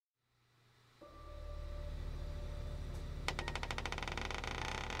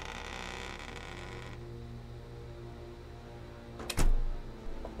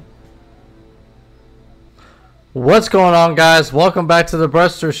What's going on, guys? Welcome back to the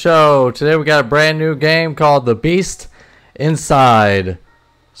Brester Show. Today we got a brand new game called The Beast Inside.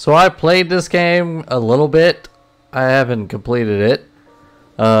 So I played this game a little bit. I haven't completed it.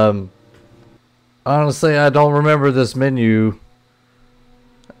 Honestly, I don't remember this menu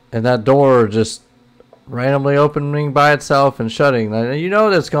and that door just randomly opening by itself and shutting. You know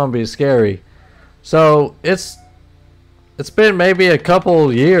that's going to be scary. So it's been maybe a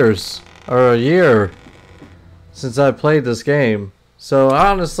couple years or a year since I played this game. So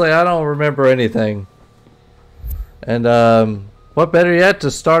honestly, I don't remember anything. And what better yet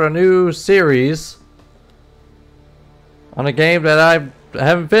to start a new series on a game that I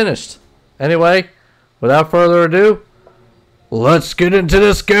haven't finished. Anyway, without further ado, let's get into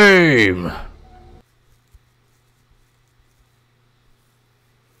this game.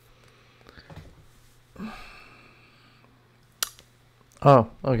 Oh,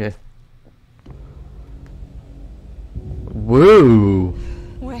 okay. Woo!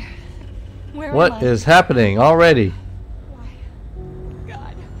 Where what is happening already? Why?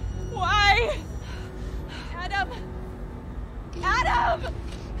 God. Why? Adam! Adam!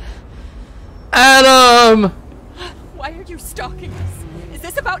 Adam! Why are you stalking us? Is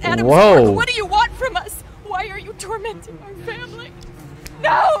this about Adam's Whoa. work? What do you want from us? Why are you tormenting our family?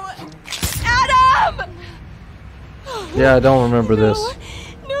 No! Adam! Yeah, I don't remember this.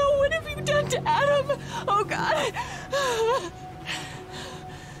 No, what have you done to Adam? Oh, God.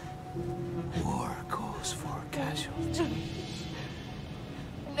 War calls for casualties.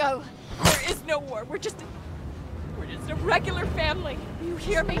 No, there is no war. We're just a regular family. You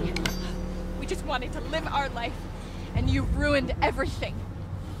hear me? We just wanted to live our life, and you ruined everything.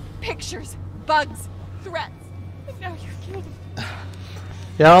 Pictures, bugs, threats. And now you've killed him.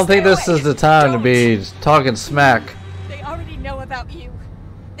 Yeah, I don't think this away. is the time to Don't. be talking smack. They already know about you.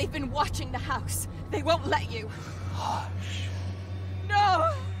 They've been watching the house. They won't let you. Hush. No!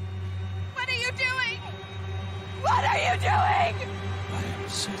 What are you doing? What are you doing? I am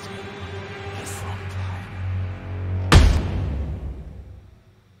setting the front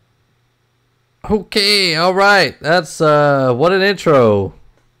line. Okay, alright. That's, what an intro.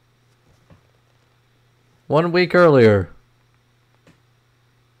 1 week earlier.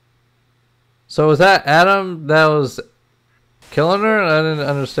 So was that Adam that was killing her? I didn't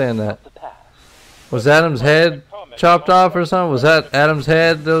understand that. Was Adam's head chopped off or something? Was that Adam's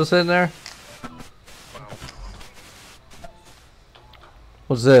head that was sitting there?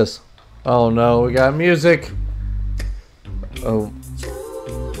 What's this? Oh no, we got music. Oh.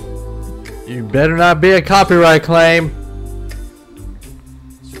 You better not be a copyright claim.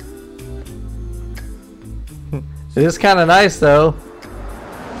 It is kind of nice though.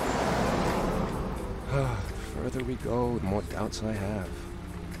 The further we go, the more doubts I have.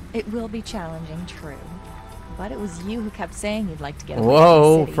 It will be challenging, true. But it was you who kept saying you'd like to get away from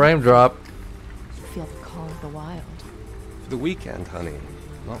Whoa, the city. frame drop. You feel the call of the wild. For the weekend, honey.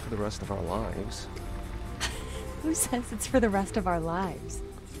 Not for the rest of our lives. Who says it's for the rest of our lives?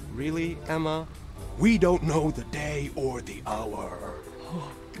 Really, Emma? We don't know the day or the hour.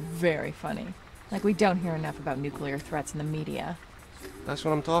 Very funny. Like we don't hear enough about nuclear threats in the media. That's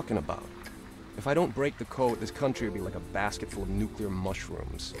what I'm talking about. If I don't break the code, this country will be like a basket full of nuclear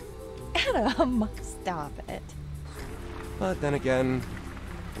mushrooms. Adam, stop it. But then again,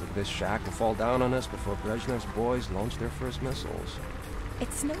 this shack will fall down on us before Brezhnev's boys launch their first missiles.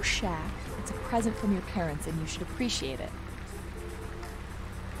 It's no shack. It's a present from your parents and you should appreciate it.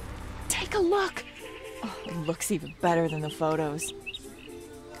 Take a look! Oh, it looks even better than the photos.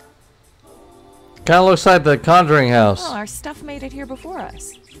 Kind of looks like the Conjuring house. Oh, our stuff made it here before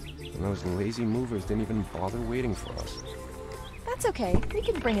us. And those lazy movers didn't even bother waiting for us. That's okay. We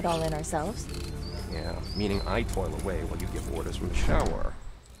can bring it all in ourselves. Yeah, meaning I toil away while you give orders from the shower.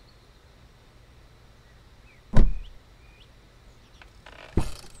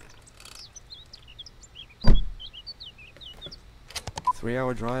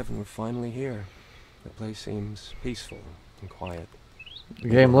 Three-hour drive and we're finally here. The place seems peaceful and quiet. The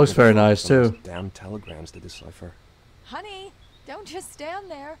game looks very nice too. Damn telegrams to decipher. Honey, don't just stand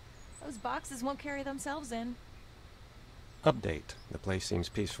there. Those boxes won't carry themselves in. Update. The place seems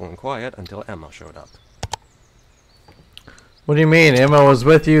peaceful and quiet until Emma showed up. What do you mean? Emma was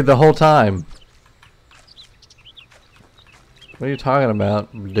with you the whole time. What are you talking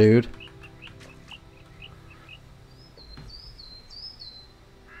about, dude?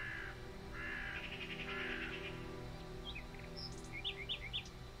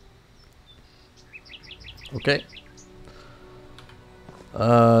 Okay.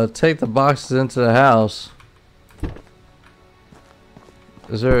 Take the boxes into the house.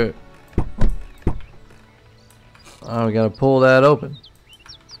 Is there... Oh, we gotta pull that open.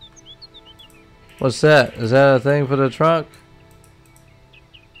 What's that? Is that a thing for the trunk?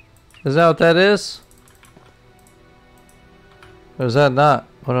 Is that what that is? Or is that not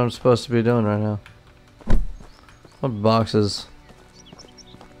what I'm supposed to be doing right now? What boxes?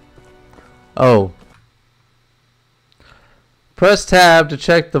 Oh. Press tab to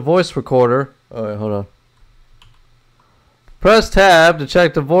check the voice recorder. Oh wait, hold on. Press tab to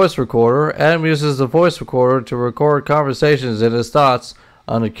check the voice recorder. Adam uses the voice recorder to record conversations and his thoughts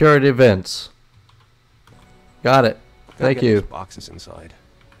on the current events. Got it. Thank you. Boxes inside.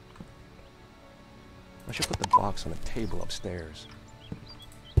 I should put the box on a table upstairs.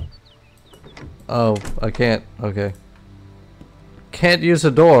 Oh, I can't. Okay. Can't use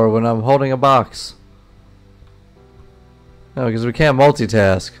a door when I'm holding a box. No, because we can't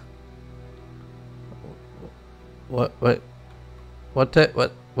multitask. What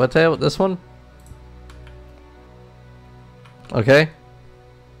table? This one? Okay.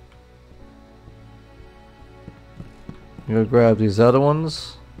 I'm gonna grab these other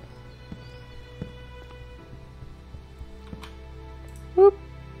ones. Whoop.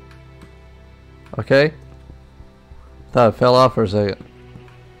 Okay. Thought it fell off for a second.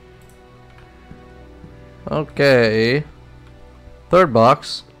 Okay. Third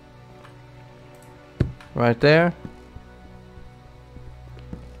box. Right there.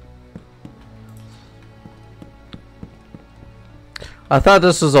 I thought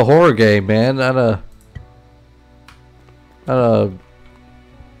this was a horror game, man, not a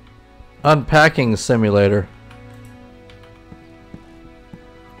unpacking simulator.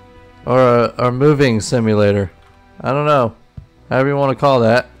 Or a moving simulator. I don't know. However you want to call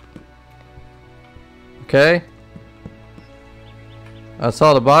that. Okay. I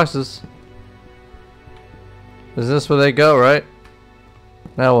saw the boxes. Is this where they go, right?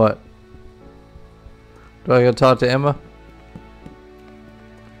 Now what? Do I go talk to Emma?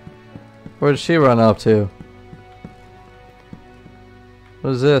 Where did she run off to?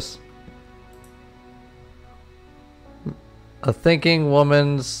 What is this? A Thinking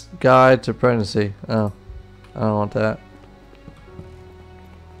Woman's Guide to Pregnancy. Oh, I don't want that.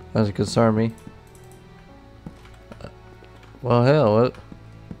 Doesn't concern me. Well, hell,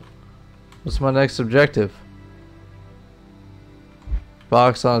 what's my next objective?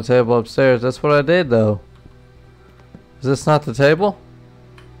 Box on the table upstairs. That's what I did, though. Is this not the table?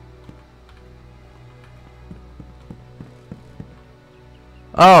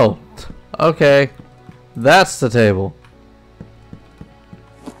 Oh, okay. That's the table.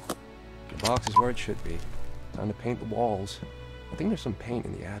 The box is where it should be. Time to paint the walls. I think there's some paint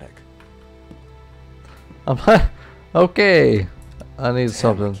in the attic. Okay. I need Damn,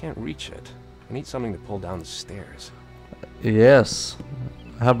 something. I can't reach it. I need something to pull down the stairs. Yes.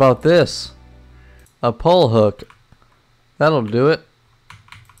 How about this? A pole hook. That'll do it.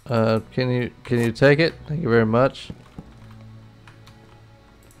 Can you take it? Thank you very much.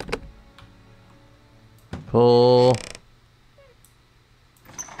 Pull.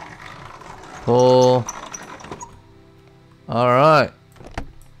 Pull. All right.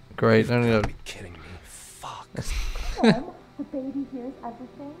 Great. You gotta be kidding me. Fuck. The baby hears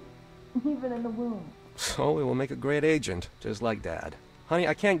everything, even in the womb. So we will make a great agent, just like Dad. Honey,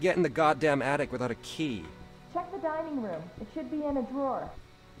 I can't get in the goddamn attic without a key. Check the dining room. It should be in a drawer.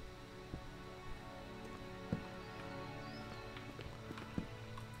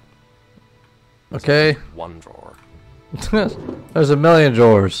 Okay. One drawer. There's a million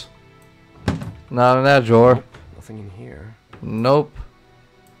drawers. Not in that drawer. Nope, nothing in here. Nope.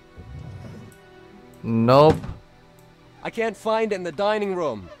 Nope. I can't find it in the dining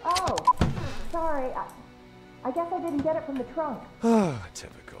room. Oh, sorry. I guess I didn't get it from the trunk.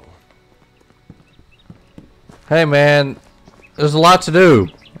 Typical. Hey man, there's a lot to do.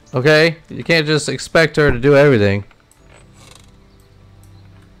 Okay? You can't just expect her to do everything.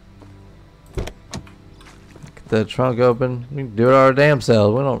 Get the trunk open. We can do it our damn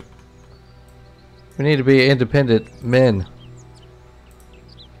selves. We need to be independent men.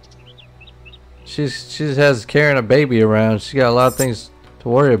 She has carrying a baby around. She's got a lot of things to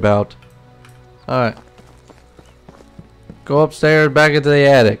worry about. Alright. Go upstairs, back into the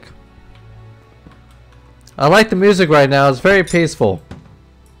attic. I like the music right now. It's very peaceful.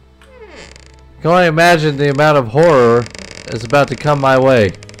 You can only imagine the amount of horror is about to come my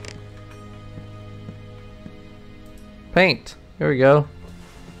way. Paint. Here we go.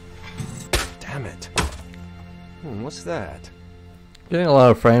 Damn it. What's that? Getting a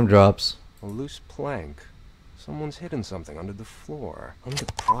lot of frame drops. A loose plank. Someone's hidden something under the floor. I need to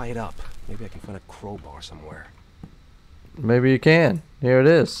pry it up. Maybe I can find a crowbar somewhere. Maybe you can. Here it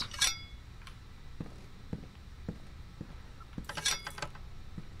is.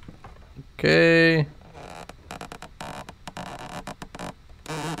 Okay.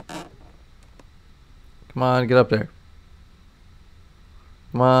 Come on, get up there.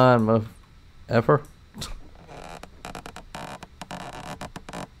 Come on, effer.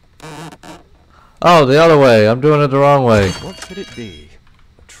 Oh, the other way. I'm doing it the wrong way. What could it be?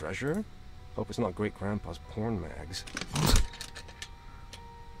 A treasure? Hope it's not great-grandpa's porn mags.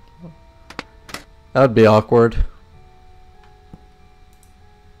 That would be awkward.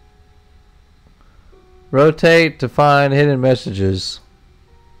 Rotate to find hidden messages.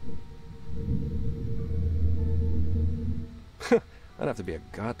 I'd have to be a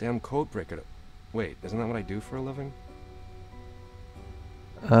goddamn code breaker to... Wait, isn't that what I do for a living?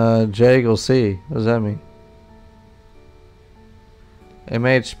 J equals C. What does that mean?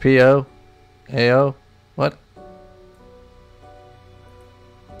 MHPO? AO? What?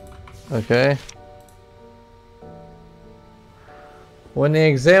 Okay. When the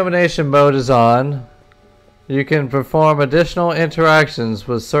examination mode is on, you can perform additional interactions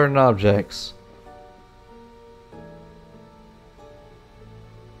with certain objects.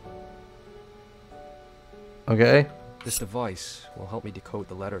 Okay. This device will help me decode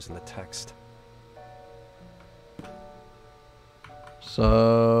the letters in the text.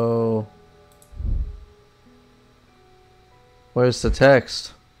 So, where's the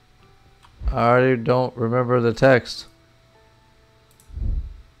text? I already don't remember the text.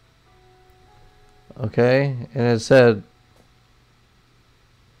 Okay, and it said,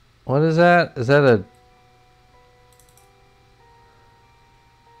 what is that? Is that a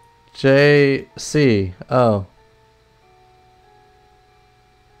JC? Oh.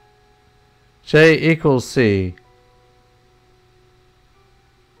 J equals C.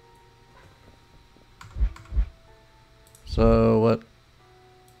 So what?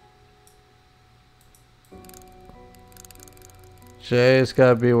 J's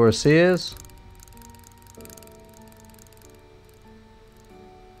gotta be where C is?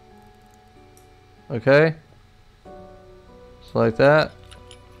 Okay. Just like that.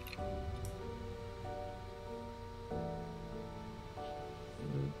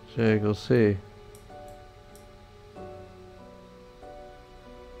 J equals C.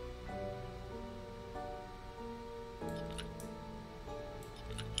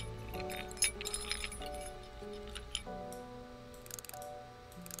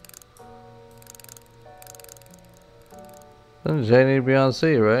 Doesn't J need to be on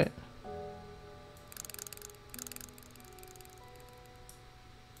C, right?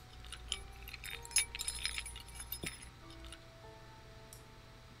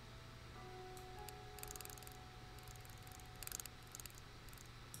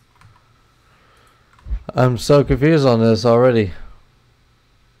 I'm so confused on this already.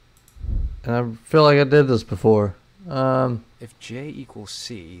 And I feel like I did this before. If J equals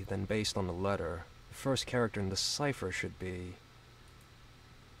C, then based on the letter, the first character in the cipher should be...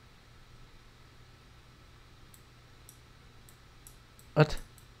 What?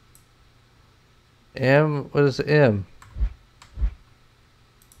 M? What is M?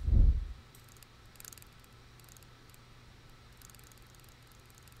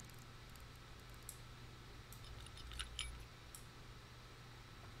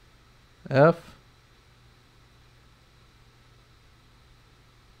 F?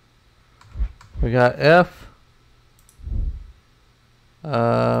 We got F.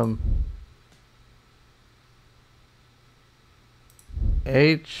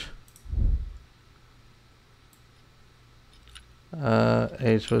 H.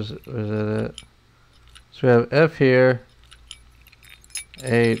 H was it? So we have F here.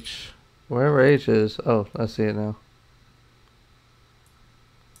 H. Wherever H is. Oh, I see it now.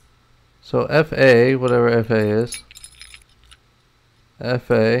 So FA, whatever FA is.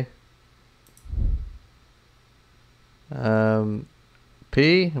 FA.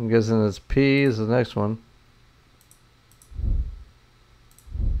 P, I'm guessing it's P is the next one.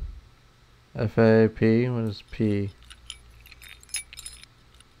 FAP, what is P?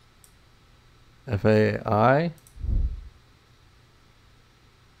 FAI.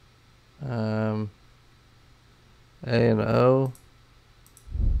 A and O.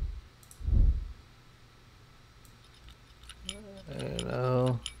 A and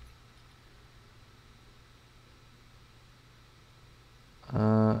O.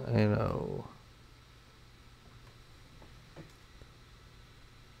 And O.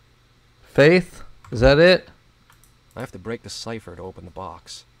 Faith? Is that it? I have to break the cipher to open the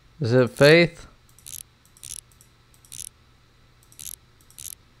box. Is it Faith?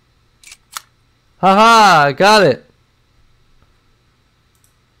 Haha, I got it.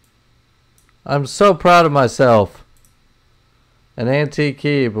 I'm so proud of myself. An antique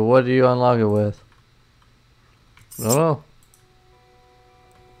key, but what do you unlock it with? I don't know.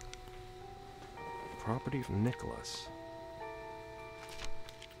 Property of Nicholas.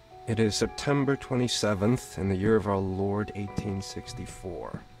 It is September 27th in the year of our Lord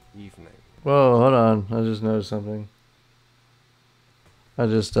 1864. Evening. Whoa, hold on. I just noticed something. I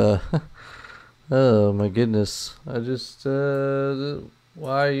just, oh my goodness. I just,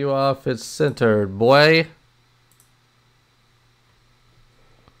 why are you off? It's centered, boy.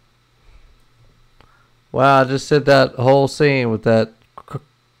 Wow, I just did that whole scene with that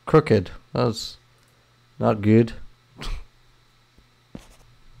crooked. That was not good.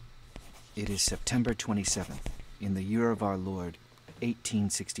 It is September 27th, in the year of our Lord,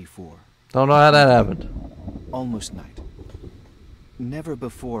 1864. Don't know how that happened. Almost night. Never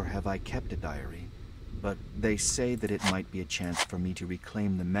before have I kept a diary, but they say that it might be a chance for me to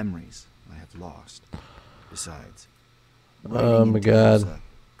reclaim the memories I have lost. Besides, Oh my god.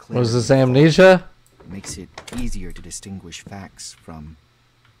 Was this amnesia? Makes it easier to distinguish facts from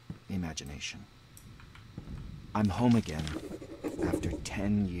imagination. I'm home again after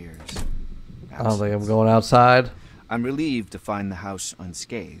 10 years. I don't think I'm going outside. I'm relieved to find the house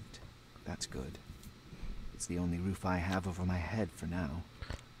unscathed. That's good. It's the only roof I have over my head for now.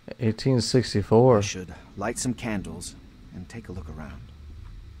 1864. I should light some candles and take a look around.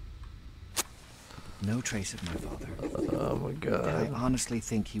 No trace of my father. Oh my god. Did I honestly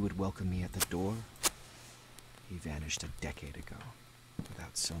think he would welcome me at the door? He vanished a decade ago,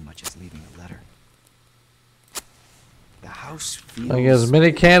 without so much as leaving a letter. The house feels... I guess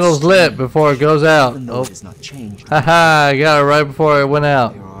many candles lit before it goes out. Even though Oh. it has not changed. Haha, I got it right before it went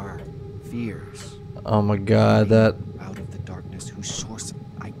out. There are fears. Oh my god, that... Out of the darkness whose source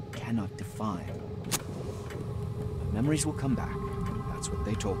I cannot define. But memories will come back. That's what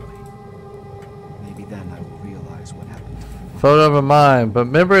they told me. Maybe then I will realize what happened. Photo of a mine, but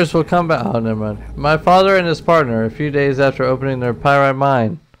memories will come back. Oh, never mind. My father and his partner, a few days after opening their pyrite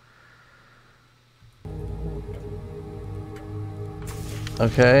mine.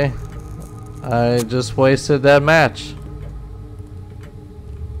 Okay. I just wasted that match.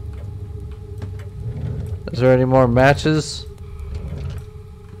 Is there any more matches?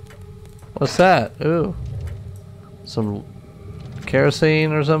 What's that? Ooh. Some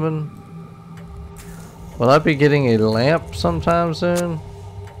kerosene or something? Will I be getting a lamp sometime soon?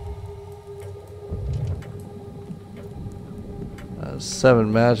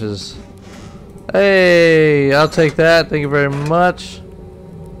 7 matches. Hey, I'll take that. Thank you very much.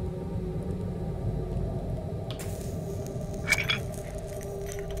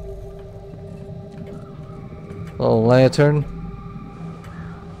 Little lantern.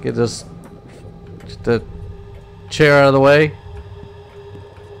 Get this, get the chair out of the way.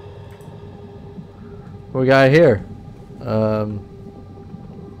 What we got here?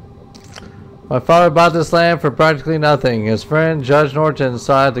 My father bought this land for practically nothing. His friend Judge Norton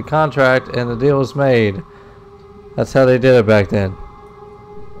signed the contract and the deal was made. That's how they did it back then.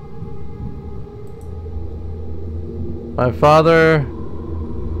 My father...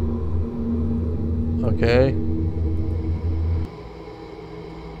 Okay.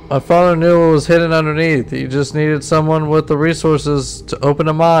 My father knew what was hidden underneath. He just needed someone with the resources to open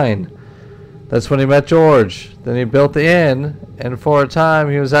a mine. That's when he met George. Then he built the inn, and for a time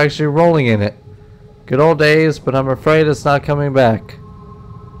he was actually rolling in it. Good old days, but I'm afraid it's not coming back.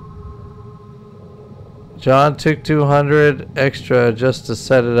 John took 200 extra just to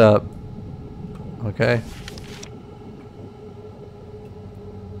set it up. Okay.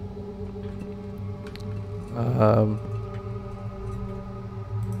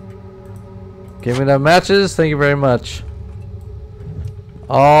 Give me the matches. Thank you very much.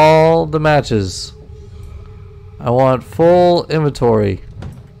 All the matches. I want full inventory.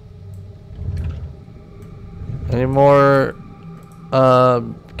 Any more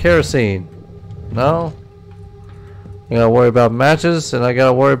kerosene? No? I gotta worry about matches and I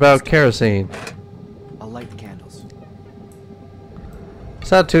gotta worry about kerosene. I'll light the candles.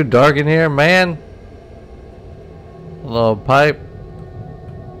 It's not too dark in here, man. A little pipe.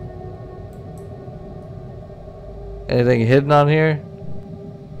 Anything hidden on here?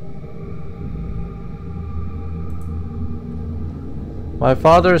 My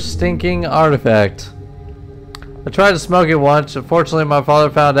father's stinking artifact. I tried to smoke it once. Unfortunately, my father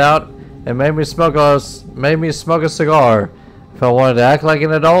found out and made me smoke a cigar. If I wanted to act like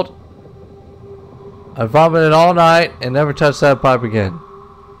an adult, I vomited all night and never touched that pipe again.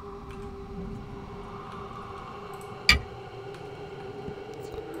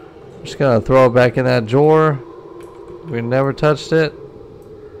 I'm just gonna throw it back in that drawer. We never touched it.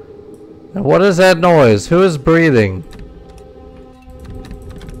 And what is that noise? Who is breathing?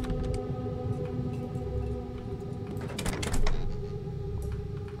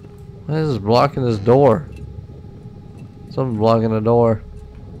 What is blocking this door? Something blocking the door.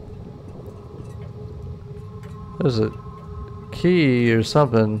 There's a key or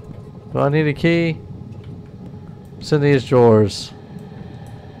something. Do I need a key? It's in these drawers.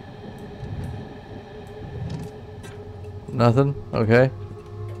 Nothing? Okay.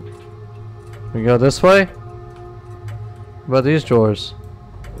 We go this way? What about these drawers?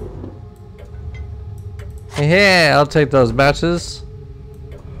 Yeah, I'll take those matches.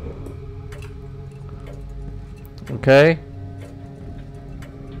 Okay.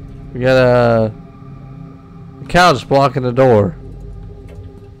 We got a couch blocking the door.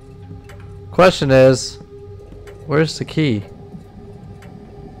 Question is, where's the key?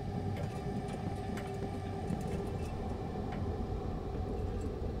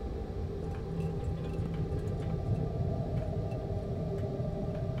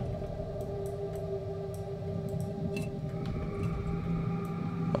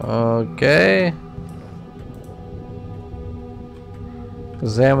 Okay.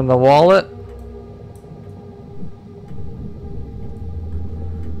 Examine the wallet.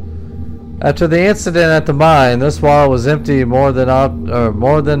 After the incident at the mine, this wallet was empty more than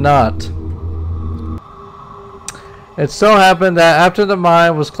not. It so happened that after the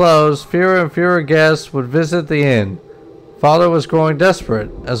mine was closed, fewer and fewer guests would visit the inn. Father was growing desperate,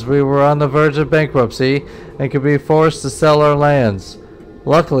 as we were on the verge of bankruptcy and could be forced to sell our lands.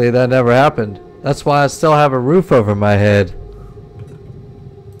 Luckily, that never happened. That's why I still have a roof over my head.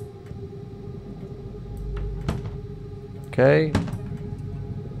 Okay.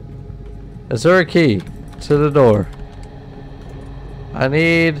 Is there a key to the door? I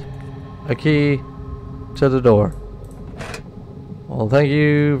need a key to the door. Well, thank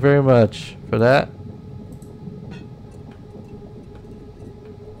you very much for that.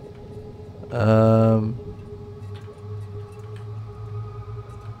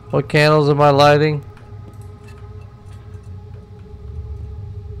 What candles am I lighting?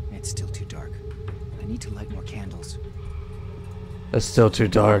 It's still too dark. I need to light more candles. It's still too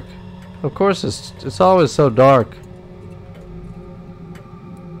dark. Of course, it's always so dark.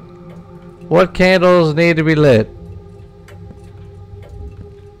 What candles need to be lit?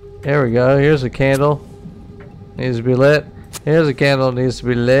 There we go. Here's a candle. Needs to be lit. Here's a candle needs to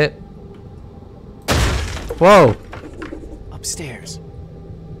be lit. Whoa! Upstairs.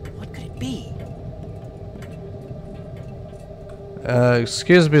 What could it be?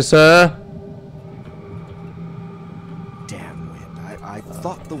 Excuse me, sir. Damn wind. I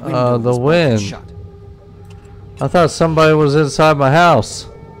thought the window The was wind. shut. I thought somebody was inside my house.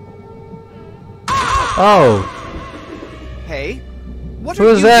 Oh! Hey, what Who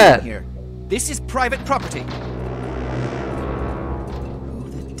are is you that? doing here? This is private property. Who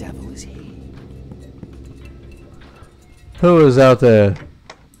the devil is he? Who is out there?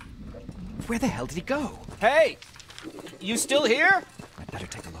 Where the hell did he go? Hey! You still here? I'd better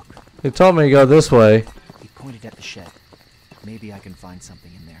take a look. He told me to go this way. He pointed at the shed. Maybe I can find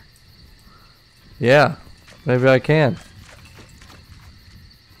something in there. Yeah, maybe I can.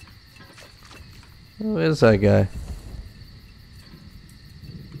 Who is that guy?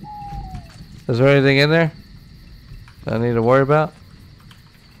 Is there anything in there that I need to worry about?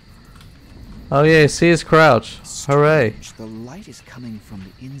 Oh yeah, see his crouch. Hooray. Strange. The light is coming from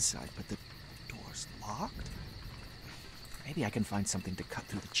the inside, but the door's locked? Maybe I can find something to cut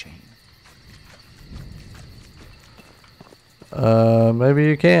through the chain. Maybe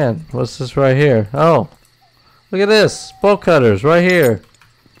you can. What's this right here? Oh, look at this. Bolt cutters right here.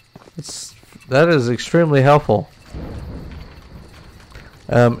 That is extremely helpful.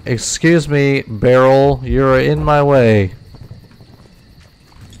 Excuse me, barrel. You're in my way.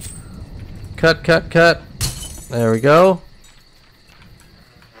 Cut, cut, cut. There we go.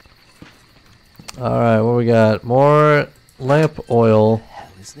 Alright, what we got? More lamp oil. What the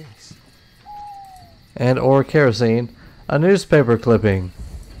hell is this? And or kerosene. A newspaper clipping.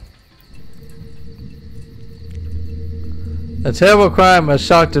 A terrible crime has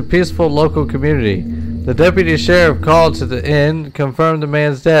shocked a peaceful local community. The deputy sheriff called to the inn confirmed the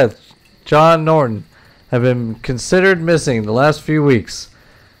man's death. John Norton had been considered missing the last few weeks.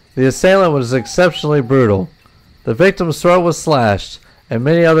 The assailant was exceptionally brutal. The victim's throat was slashed, and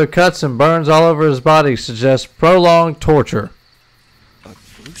many other cuts and burns all over his body suggest prolonged torture. A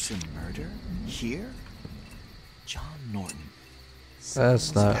gruesome murder? Here? John Norton.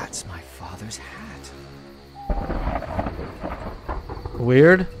 That's not That's my father's hat.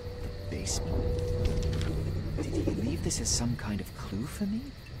 weird. Basement. Did he leave this as some kind of clue for me?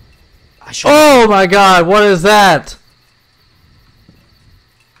 I should. Oh my god, what is that?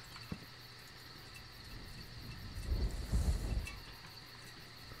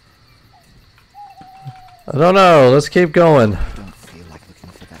 I don't know. Let's keep going. I don't feel like looking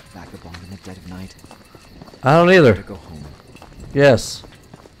for that vagabond in the dead of night. I don't Better either. go home. Yes.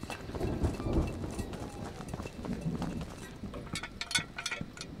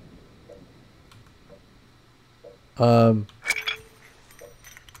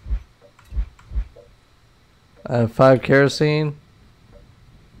 I have 5 kerosene.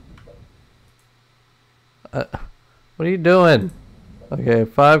 What are you doing? Okay,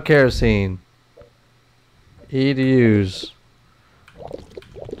 5 kerosene. E to use.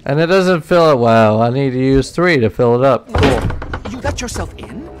 And it doesn't fill it well. I need to use 3 to fill it up. Cool. You let yourself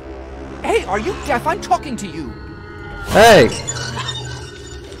in? Hey, are you deaf? I'm talking to you. Hey!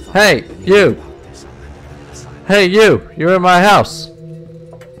 Hey, you! Hey, you! You're in my house.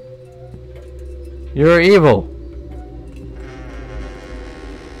 You're evil.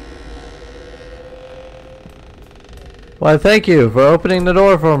 Why, thank you for opening the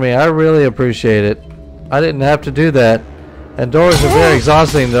door for me. I really appreciate it. I didn't have to do that. And doors are very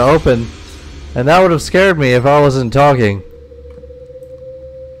exhausting to open. And that would have scared me if I wasn't talking.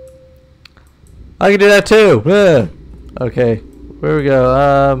 I can do that too. Ugh. Okay, where we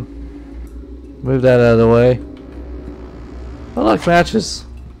go? Move that out of the way. Oh look, matches.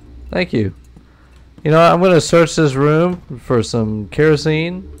 Thank you. You know, I'm gonna search this room for some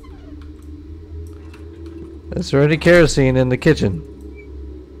kerosene. Is there any kerosene in the kitchen?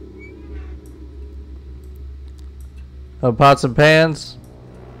 Oh, pots and pans.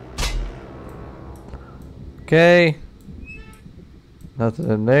 Okay. Nothing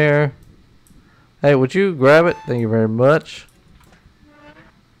in there. Hey, would you grab it? Thank you very much.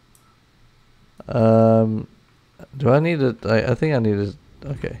 Do I need to? I think I need to.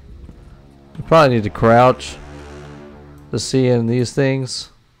 Okay. I probably need to crouch to see in these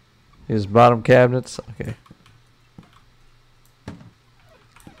things. These bottom cabinets. Okay.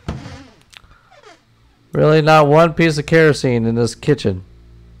 Really, not one piece of kerosene in this kitchen.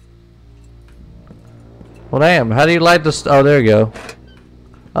 Well, damn. How do you light the? Oh, there you go.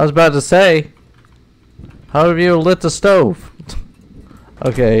 I was about to say. How have you lit the stove?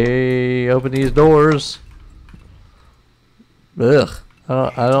 Okay, open these doors. Ugh.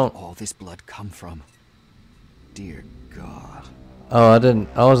 I don't. All this blood come from? Dear God. Oh,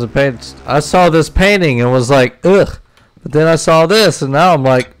 I wasn't paying. I saw this painting and was like, ugh. But then I saw this and now I'm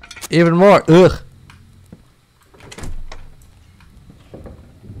like, even more, ugh.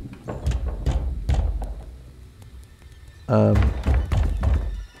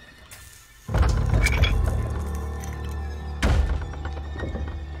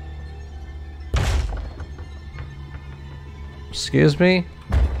 Excuse me?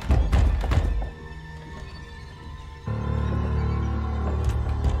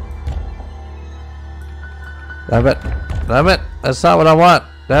 Damn it. Damn it. That's not what I want.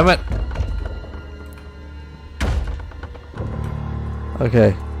 Damn it.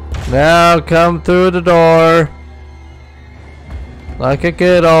 Okay. Now come through the door. Like a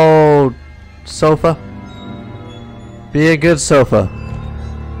good old sofa. Be a good sofa.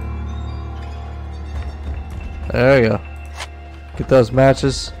 There you go. Get those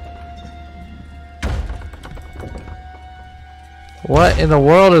matches. What in the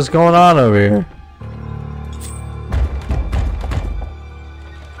world is going on over here?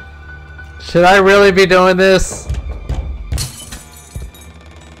 Should I really be doing this?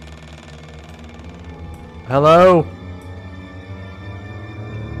 Hello?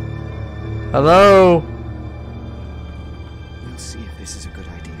 Hello? We'll see if this is a good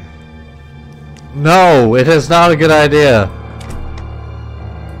idea. No, it is not a good idea.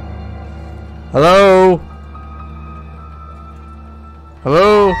 Hello?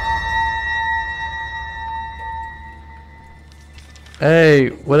 Hello? Hey,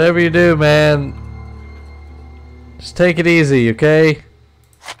 whatever you do, man, just take it easy, okay?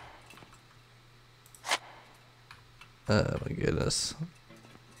 Oh my goodness.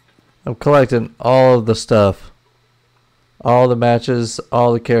 I'm collecting all of the stuff. All the matches,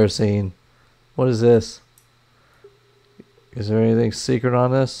 all the kerosene. What is this? Is there anything secret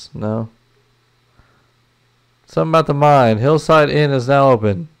on this? No. Something about the mine. Hillside Inn is now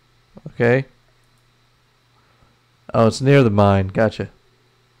open. Okay. Oh, it's near the mine. Gotcha.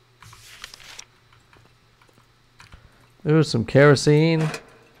 Ooh, some kerosene.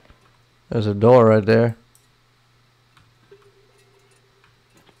 There's a door right there.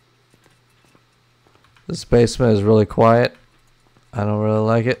 This basement is really quiet. I don't really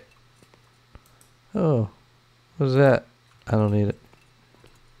like it. Oh, what's that? I don't need it.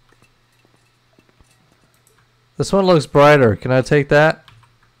 This one looks brighter. Can I take that?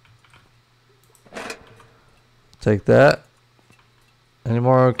 Take that. Any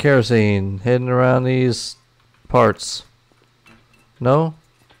more kerosene hidden around these parts? No?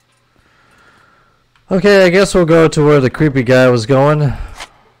 Okay, I guess we'll go to where the creepy guy was going.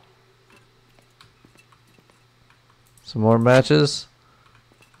 Some more matches.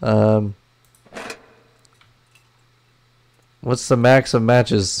 What's the max of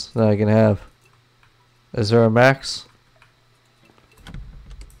matches that I can have? Is there a max?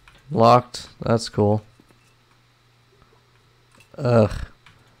 Locked. That's cool. Ugh.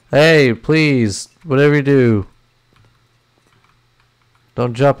 Hey, please. Whatever you do.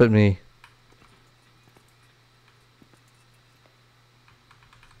 Don't jump at me.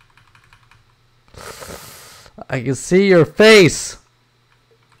 I can see your face.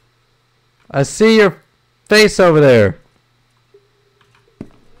 I see your face over there.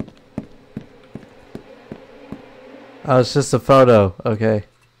 Oh, it's just a photo. Okay.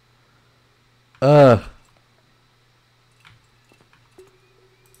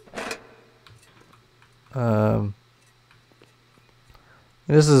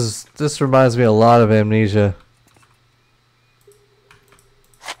 This reminds me a lot of Amnesia.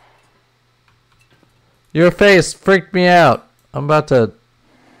 Your face freaked me out. I'm about to...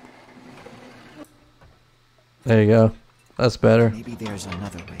 There you go. That's better. Maybe there's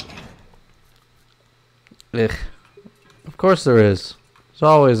another way in. Ugh. Of course there is. There's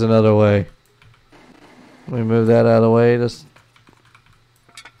always another way. Let me move that out of the way. Just...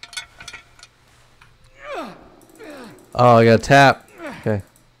 Oh, I got tap. Okay.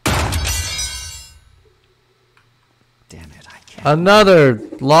 Damn it, I can't. Another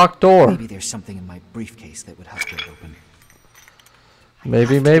locked door. Maybe there's something in my briefcase that would help get it open.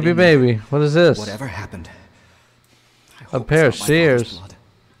 Maybe. What is this? Whatever happened. A pair of shears.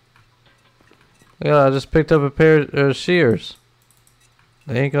 Yeah, I just picked up a pair of shears.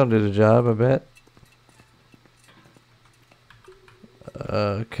 They ain't gonna do the job, I bet.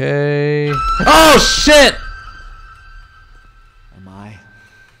 Okay. Oh shit! Am I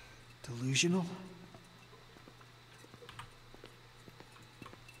delusional?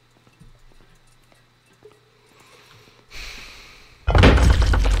 What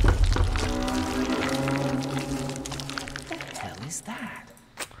the hell is that?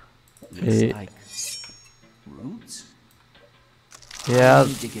 Looks like roots? Yeah. I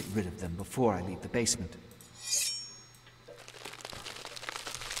need to get rid of them before I leave the basement.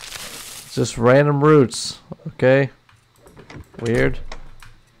 Just random roots. Okay. Weird.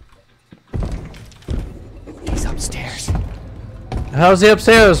 He's upstairs. How's he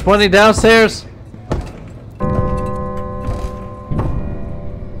upstairs? Wasn't he downstairs?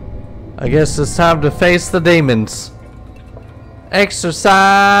 I guess it's time to face the demons.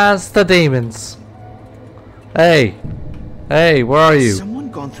 Exercise the demons. Hey. Hey, where are you? Has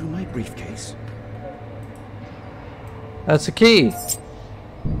someone gone through my briefcase? That's a key.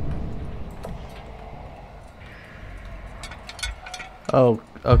 Oh,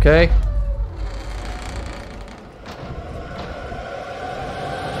 okay.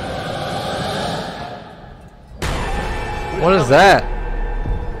 What is that?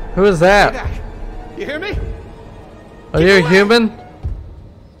 Who is that? You hear me? Are you a human?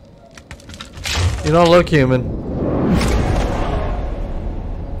 You don't look human.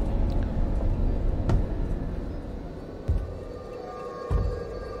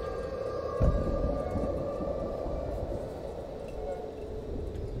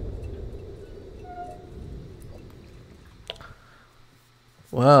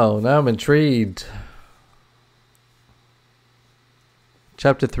 Wow, now I'm intrigued.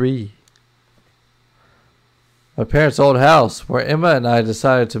 Chapter 3. My parents' old house, where Emma and I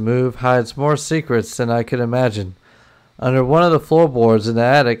decided to move, hides more secrets than I could imagine. Under one of the floorboards in the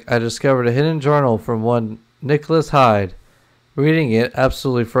attic, I discovered a hidden journal from one Nicholas Hyde. Reading it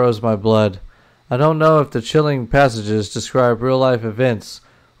absolutely froze my blood. I don't know if the chilling passages describe real-life events,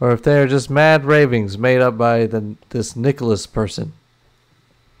 or if they are just mad ravings made up by this Nicholas person.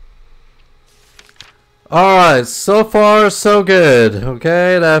 Alright, so far so good.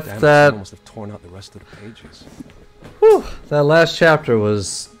 Okay, that must have torn out the rest of the pages. Whew, that last chapter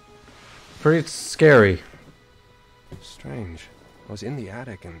was pretty scary. Strange. I was in the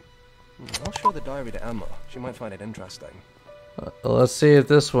attic and I'll show the diary to Emma. She might find it interesting. Let's see if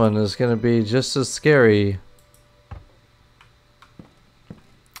this one is going to be just as scary.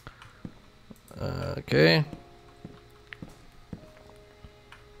 Okay.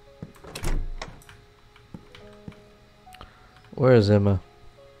 Where is Emma?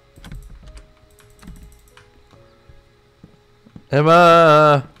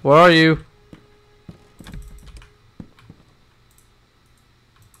 Emma, where are you?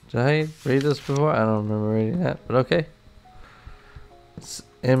 Did I read this before? I don't remember reading that, but okay. It's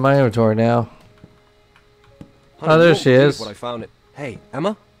in my inventory now. Honey, Oh, there you she won't believe is. What I found it. Hey,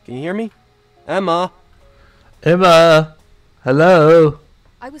 Emma, can you hear me? Emma. Emma! Hello?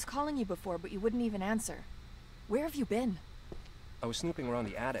 I was calling you before, but you wouldn't even answer. Where have you been? I was snooping around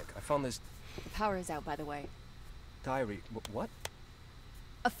the attic. I found this The power is out, by the way. diary. What?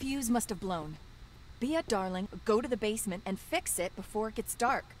 A fuse must have blown. Be a darling, go to the basement and fix it before it gets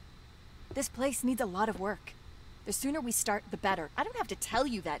dark. This place needs a lot of work. The sooner we start, the better. I don't have to tell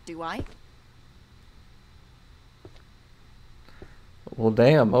you that, do I? Well,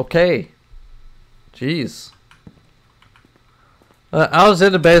 damn. Okay. Jeez. I was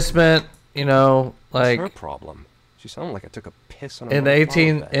in the basement, you know, What's her like problem? She sounded like I took a piss on her in mother's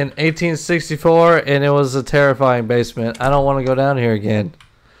 1864, and it was a terrifying basement. I don't want to go down here again.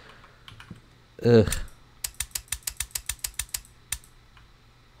 Ugh.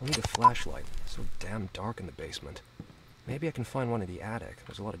 I need a flashlight. It's so damn dark in the basement. Maybe I can find one in the attic.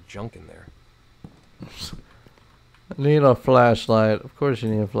 There's a lot of junk in there. I need a flashlight. Of course you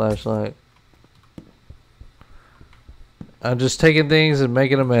need a flashlight. I'm just taking things and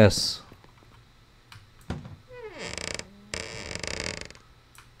making a mess.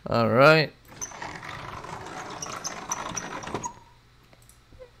 Alright.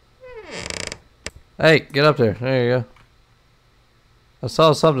 Hey, get up there. There you go. I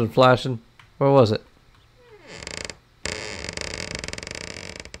saw something flashing. Where was it?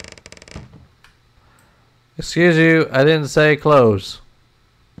 Excuse you, I didn't say close.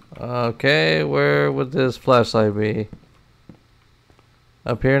 Okay, where would this flashlight be?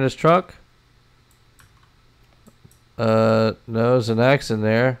 Up here in this trunk? No, there's an axe in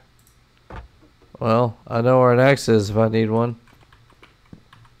there. Well, I know where an axe is if I need one.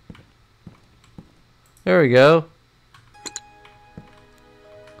 There we go.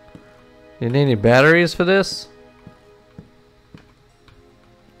 You need any batteries for this?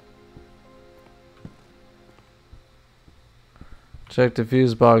 Check the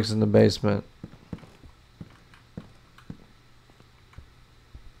fuse box in the basement.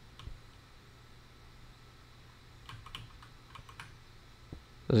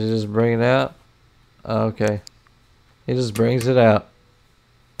 Does he just bring it out? Oh, okay. He just brings it out.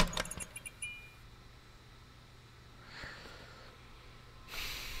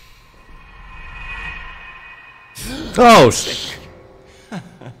 Oh, shit.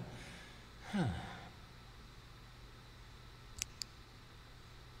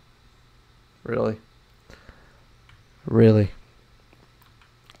 Really? Really?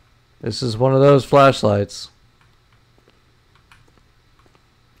 This is one of those flashlights.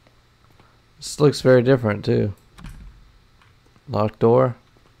 This looks very different too. Locked door.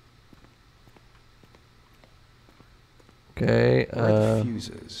 Okay, Red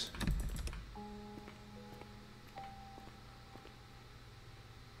fuses.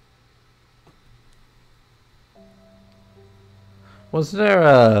 was there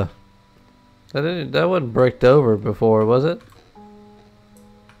a... That wasn't bricked over before, was it?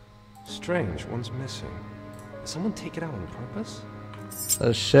 Strange, one's missing. Did someone take it out on purpose?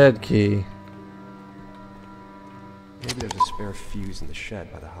 A shed key. Maybe there's a spare fuse in the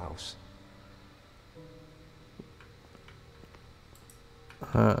shed by the house.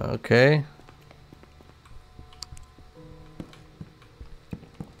 Okay.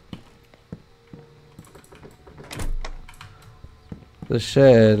 The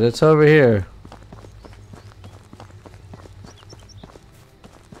shed, it's over here.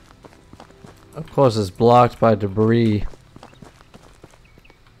 Of course it's blocked by debris.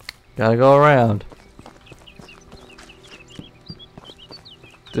 Gotta go around.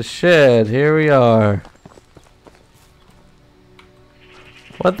 The shed, here we are.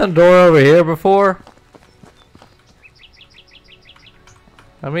 Wasn't the door over here before?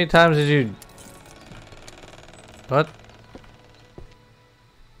 How many times did you... What?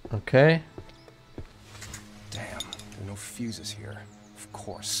 Okay. Damn, there are no fuses here. Of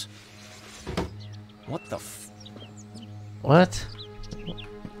course. What the f... What?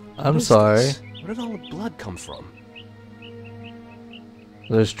 I'm What is sorry. this? Where did all the blood come from?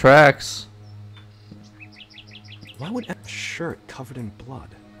 There's tracks. Why would a shirt covered in blood?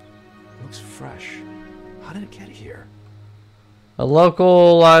 It looks fresh. How did it get here? A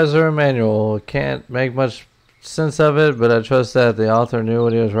localizer manual. Can't make much sense of it, but I trust that the author knew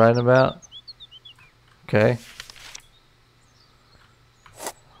what he was writing about. Okay.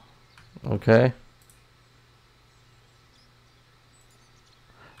 Okay.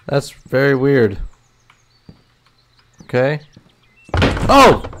 That's very weird. Okay.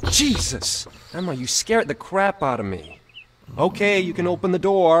 Oh! Jesus! Emma, you scared the crap out of me. Okay, you can open the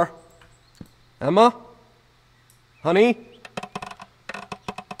door. Emma? Honey?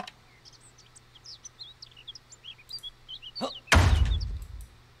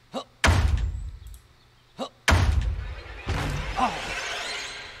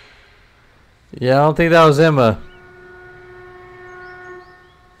 Yeah, I don't think that was Emma.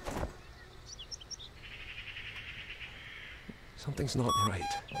 Something's not right.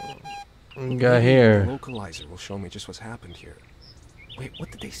 Got The here. localizer will show me just what's happened here. Wait,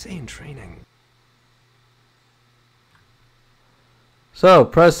 what did they say in training? So,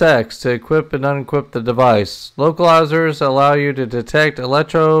 press X to equip and unequip the device. Localizers allow you to detect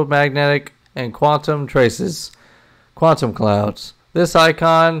electromagnetic and quantum traces. Quantum clouds. This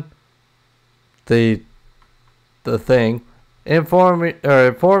icon, the thing,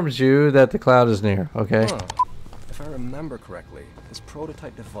 informs you that the cloud is near. Okay. Huh. If I remember correctly, this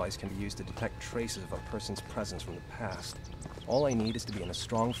prototype device can be used to detect traces of a person's presence from the past. All I need is to be in a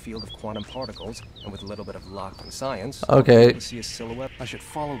strong field of quantum particles, and with a little bit of luck and science, I'll be Okay. able to see a silhouette. I should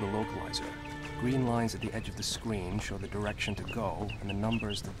follow the localizer. Green lines at the edge of the screen show the direction to go, and the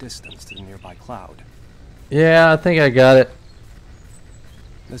numbers the distance to the nearby cloud. Yeah, I think I got it.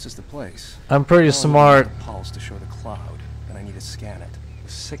 This is the place. I'm pretty Now I smart. need a pulse to show the cloud, and I need to scan it.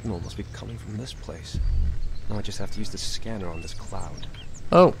 The signal must be coming from this place. Now I just have to use the scanner on this cloud.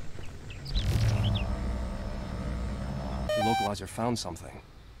 Oh, The localizer found something.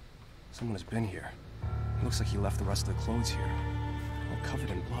 Someone has been here. It looks like he left the rest of the clothes here. All covered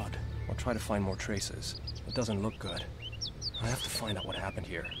in blood. I'll try to find more traces. It doesn't look good. I have to find out what happened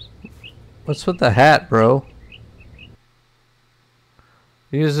here. what's with the hat, bro?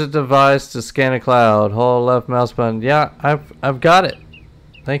 Use the device to scan a cloud. Hold left mouse button. Yeah, I've got it.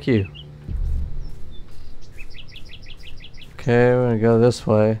 Thank you. Okay, we're gonna go this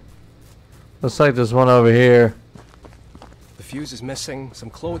way. Looks like there's one over here. The fuse is missing, some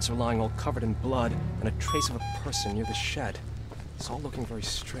clothes are lying all covered in blood, and a trace of a person near the shed. It's all looking very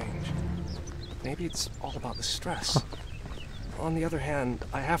strange. Maybe it's all about the stress. On the other hand,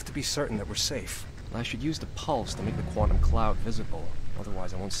 I have to be certain that we're safe. I should use the pulse to make the quantum cloud visible.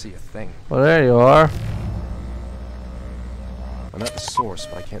 Otherwise, I won't see a thing. Well, there you are. I'm at the source,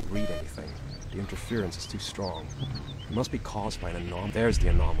 but I can't read anything. The interference is too strong. It must be caused by an anomaly. There's the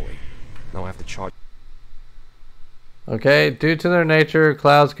anomaly. Now I have to charge. Okay, due to their nature,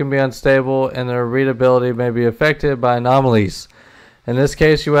 clouds can be unstable and their readability may be affected by anomalies. In this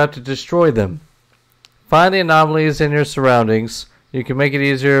case, you have to destroy them. Find the anomalies in your surroundings. You can make it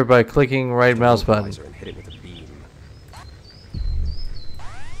easier by clicking right mouse button. And hit it with a beam.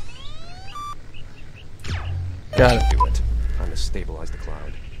 Got it. Do it. Time to stabilize the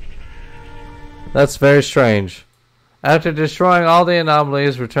cloud. That's very strange. After destroying all the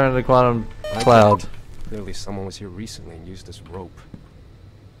anomalies, return to the quantum cloud. Clearly someone was here recently and used this rope.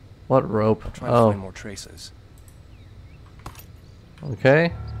 What rope? I'll try to find more traces.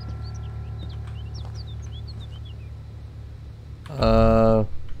 Okay.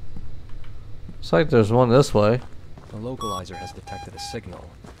 Looks like there's one this way. The localizer has detected a signal.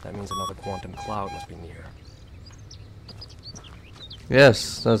 That means another quantum cloud must be near.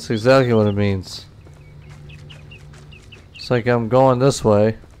 Yes, that's exactly what it means. It's like I'm going this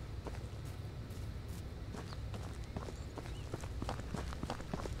way.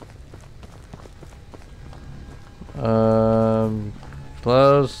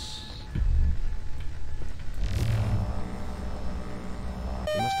 Close.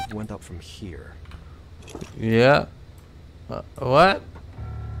 He must have went up from here. Yeah. What?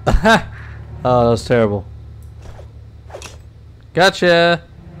 Oh, that was terrible. Gotcha.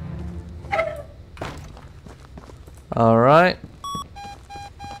 Alright.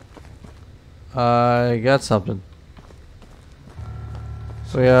 I got something.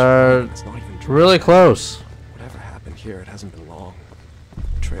 We are It's not even dry. really close. Whatever happened here, it hasn't been long.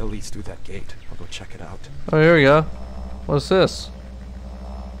 The trail leads through that gate. I'll go check it out. Oh, here we go. What's this?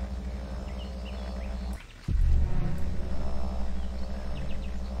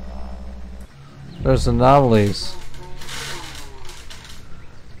 There's anomalies.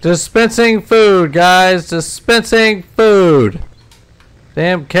 Dispensing food, guys. Dispensing food.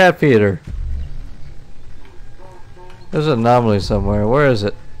 Damn cat feeder. There's an anomaly somewhere. Where is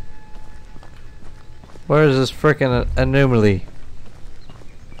it? Where is this frickin' anomaly?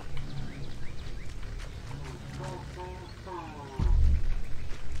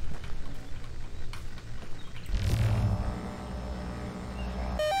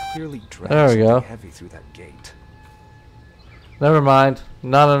 Clearly dragged There we go. something heavy through that gate. Never mind.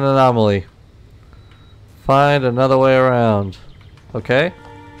 Not an anomaly. Find another way around. Okay.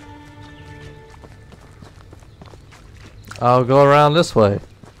 I'll go around this way.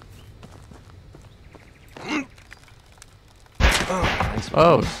 Nice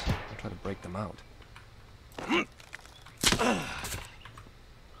Oh. ones. I'll try to break them out.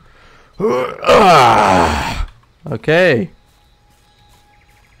 Okay.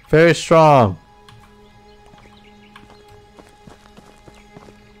 Very strong.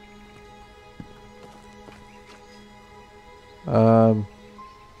 I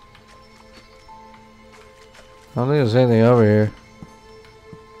don't think there's anything over here.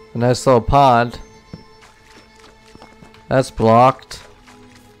 A nice little pond. That's blocked.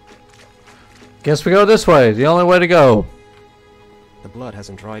 Guess we go this way. The only way to go. The blood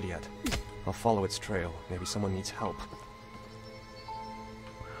hasn't dried yet. I'll follow its trail. Maybe someone needs help.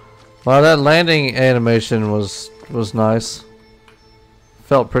 Wow, that landing animation was nice.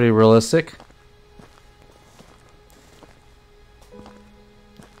 Felt pretty realistic.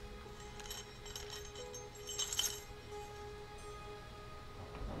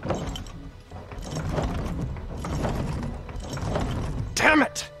 Damn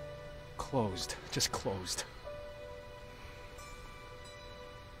it! Closed. Just closed.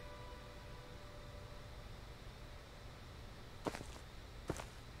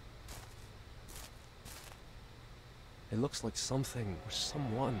 It looks like something or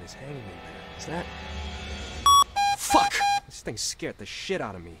someone is hanging in there. Is that... Fuck! This thing scared the shit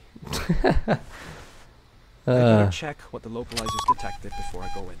out of me. I better check what the localizers detected before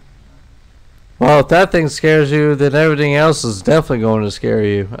I go in. Well, if that thing scares you, then everything else is definitely going to scare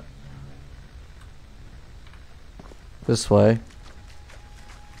you. This way.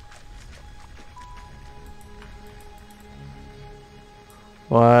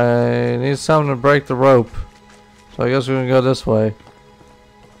 Well, I need something to break the rope. So I guess we're going to go this way.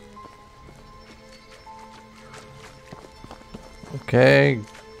 Okay.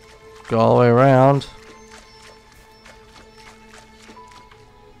 Go all the way around.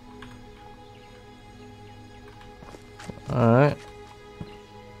 Alright.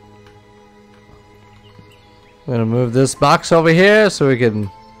 I'm gonna move this box over here so we can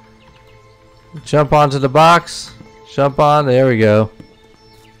jump onto the box. Jump on, there we go.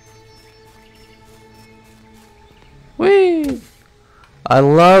 Whee! I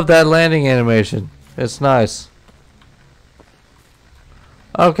love that landing animation. It's nice.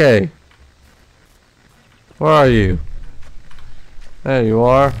 Okay. Where are you? There you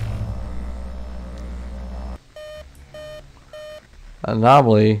are.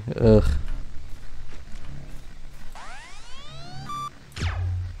 Anomaly. Ugh.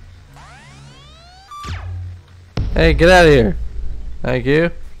 Hey, get out of here. Thank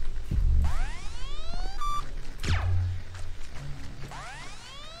you.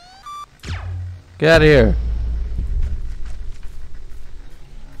 Get out of here.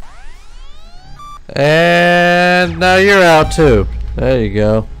 And now you're out too. There you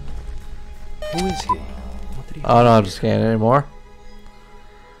go. Who is he? What did he Oh, I don't have to scan it anymore.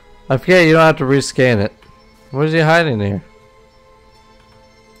 I forget you don't have to rescan it. What is he hiding here?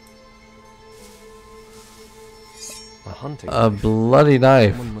 A hunting A knife. bloody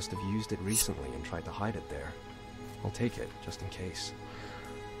knife. Someone must have used it recently and tried to hide it there. I'll take it, just in case.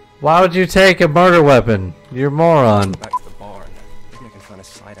 Why would you take a murder weapon? You're a moron. Back to the barn. Maybe I can find a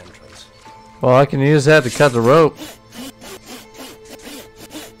side entrance. Well, I can use that to cut the rope.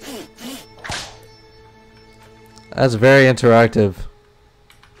 That's very interactive.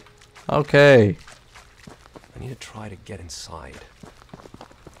 Okay. I need to try to get inside.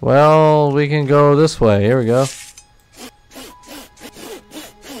 Well, we can go this way. Here we go.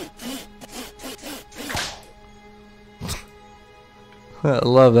 I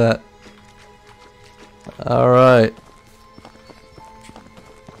love that. Alright.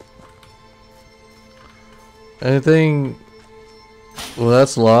 Anything... Well,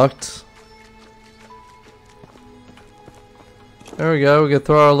 that's locked. There we go. We can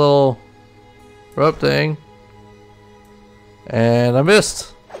throw our little rope thing. And I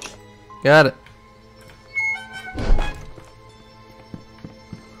missed. Got it.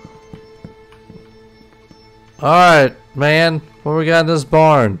 Alright, man. What we got in this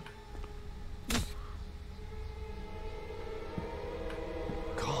barn?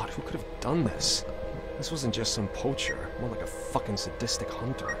 God, who could have done this? This wasn't just some poacher, more like a fucking sadistic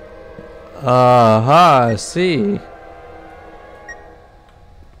hunter. I see.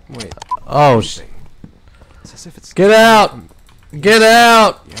 Wait. Oh, It's as if it's get out! from Get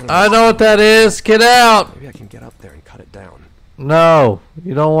out! the I know what that is. Get out! Maybe I can get up there and cut it down. No,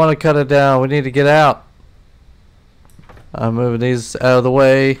 you don't want to cut it down. We need to get out. I'm moving these out of the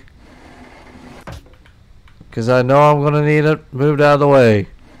way. Because I know I'm going to need it moved out of the way.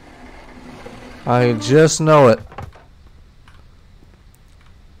 I just know it.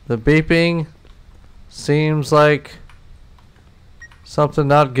 The beeping seems like something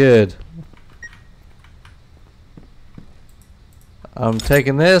not good. I'm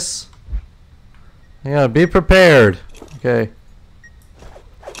taking this. Yeah, be prepared. Okay.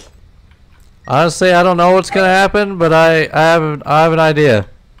 Honestly, I don't know what's gonna happen, but I have an idea.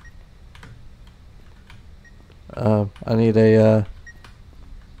 I need a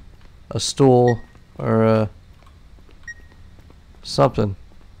stool or something.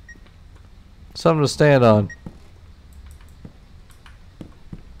 Something to stand on.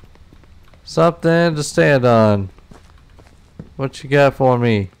 Something to stand on. What you got for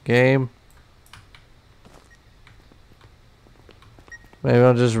me, game? Maybe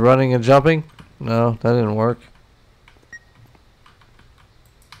I'm just running and jumping? No, that didn't work.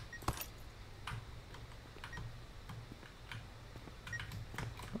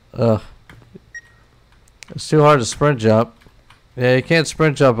 Ugh. It's too hard to sprint jump. Yeah, you can't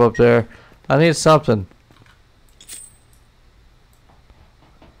sprint jump up there. I need something.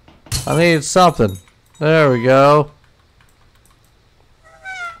 I need something. There we go.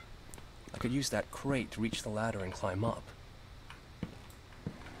 I could use that crate to reach the ladder and climb up.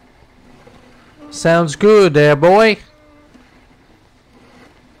 Sounds good there, boy.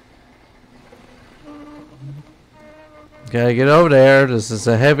 Gotta get over there. This is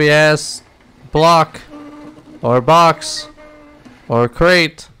a heavy ass block or box or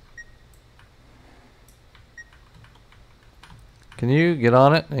crate. Can you get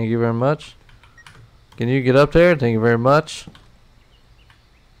on it? Thank you very much. Can you get up there? Thank you very much.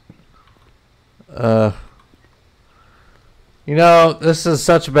 You know, this is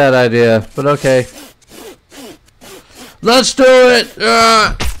such a bad idea, but okay. Let's do it!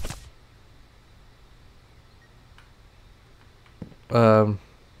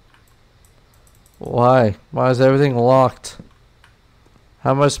 Why? Why is everything locked?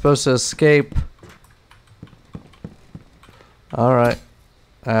 How am I supposed to escape? Alright.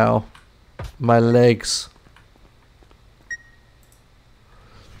 Ow. My legs.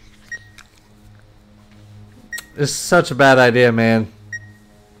 This is such a bad idea, man.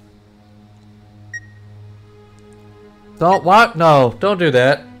 Don't what? No, don't do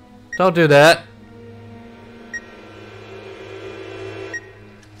that. Don't do that.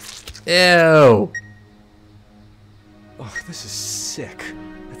 Ew. Oh, this is sick.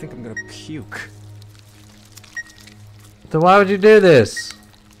 I think I'm gonna puke. Then why would you do this?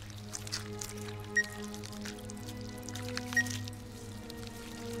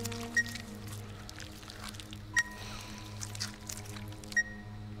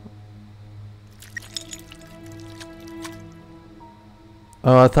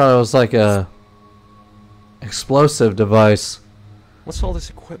 Oh, I thought it was like a explosive device. What's all this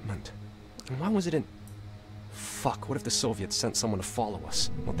equipment? And why was it in... Fuck, what if the Soviets sent someone to follow us?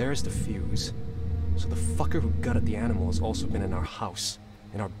 Well, there's the fuse. So the fucker who gutted the animal has also been in our house.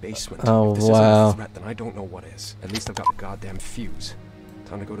 In our basement. Oh, if this wow. isn't a threat, then I don't know what is. At least I've got the goddamn fuse.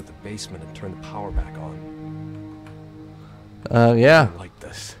 Time to go to the basement and turn the power back on. Yeah. I don't like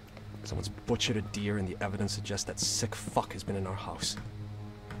this. Someone's butchered a deer and the evidence suggests that sick fuck has been in our house.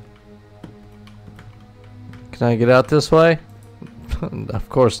 Can I get out this way? Of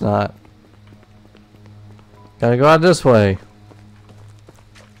course not. Gotta go out this way.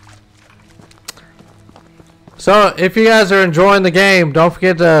 So, if you guys are enjoying the game, don't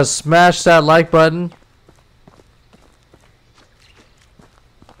forget to smash that like button.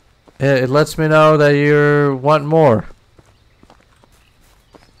 It lets me know that you want more.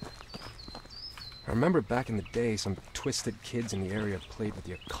 I remember back in the day, some twisted kids in the area played with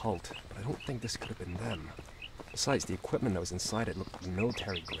the occult, but I don't think this could have been them. Besides, the equipment that was inside it looked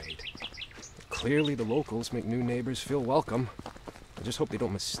military grade. But clearly the locals make new neighbors feel welcome. I just hope they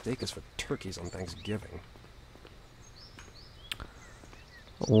don't mistake us for turkeys on Thanksgiving.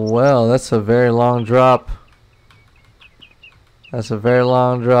 Well, that's a very long drop. That's a very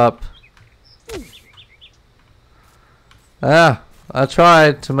long drop. Ah, I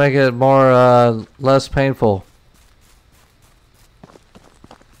tried to make it more, less painful.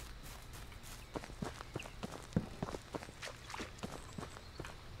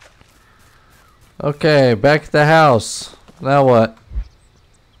 Okay, back at the house. Now what?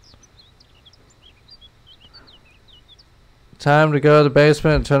 Time to go to the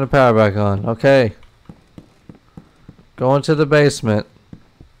basement and turn the power back on. Okay. Going to the basement.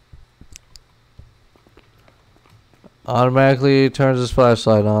 Automatically turns his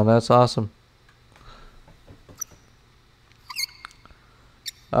flashlight on. That's awesome.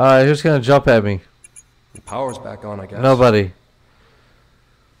 Alright, who's gonna jump at me? The power's back on, I guess. Nobody.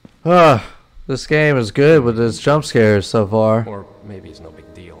 This game is good with its jump scares so far. Or maybe it's no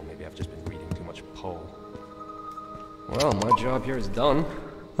big deal. Maybe I've just been reading too much Poe. Well, my job here is done.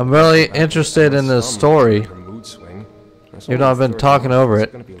 I'm really interested in the story. Mood swing. Even though I've been talking over it.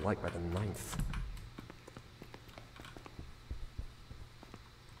 It's gonna be like by the 9th.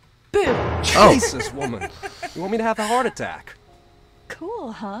 Boom! Jesus, woman! You want me to have a heart attack?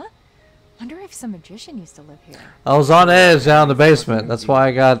 Cool, huh? Wonder if some magician used to live here. I was on edge down in the basement. That's why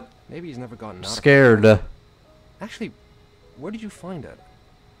I got Maybe he's never gotten out of scared. it. Actually, where did you find it?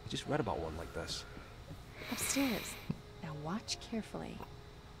 I just read about one like this. Upstairs. Now watch carefully.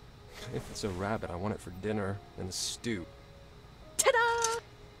 If it's a rabbit, I want it for dinner and a stew. Ta-da!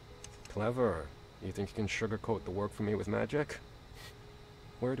 Clever. You think you can sugarcoat the work for me with magic?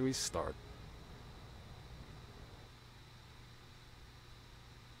 Where do we start?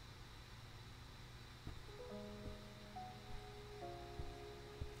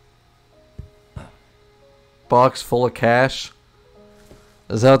 Box full of cash.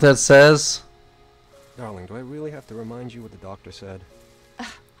 Is that what that says? Darling, do I really have to remind you what the doctor said?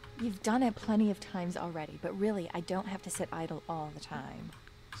 You've done it plenty of times already, but really, I don't have to sit idle all the time.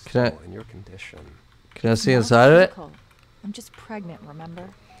 Can I- Still, in your condition. Can I see Not inside of it? critical. I'm just pregnant, remember?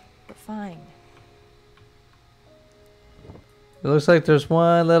 But fine. It looks like there's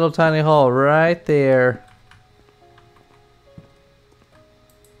one little tiny hole right there.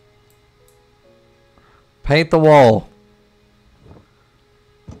 Paint the wall.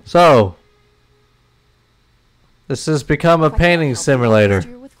 So, this has become a If I can't painting help you, simulator. I'll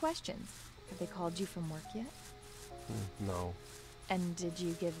steer with questions. Have they called you from work yet? No. And did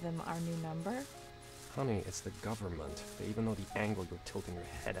you give them our new number? Honey, it's the government. They even know the angle you're tilting your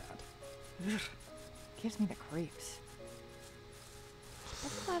head at. Gives me the creeps.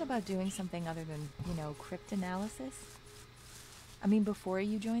 I've thought about doing something other than, cryptanalysis. I mean, before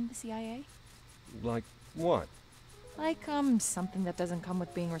you joined the CIA? Like what? Like, something that doesn't come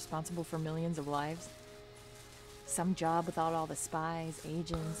with being responsible for millions of lives. Some job without all the spies,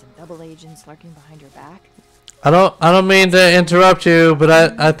 agents, and double agents lurking behind your back. I don't mean to interrupt you,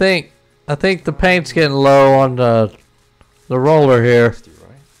 but I think the paint's getting low on the roller here.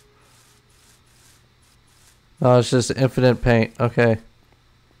 Right? Oh, it's just infinite paint. Okay.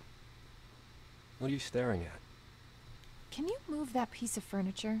 What are you staring at? Can you move that piece of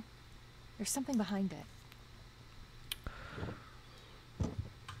furniture? There's something behind it.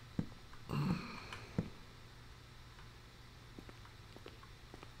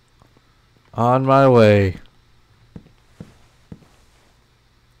 On my way.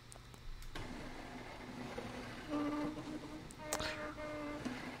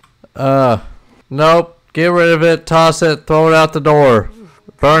 Nope. Get rid of it, toss it, throw it out the door.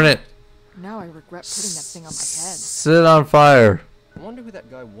 Burn it. Now I regret putting that thing on my head. Set it on fire. I wonder who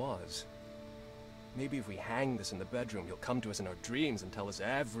that guy was. Maybe if we hang this in the bedroom, he'll come to us in our dreams and tell us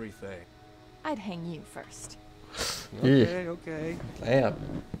everything. I'd hang you first. Okay, okay.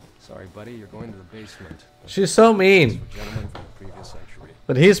 Damn. Sorry, buddy, you're going to the basement. She's so mean. For gentlemen from the previous century.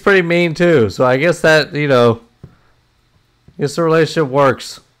 But he's pretty mean too, so I guess that, I guess the relationship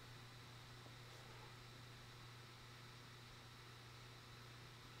works.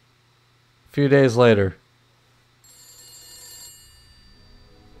 A few days later.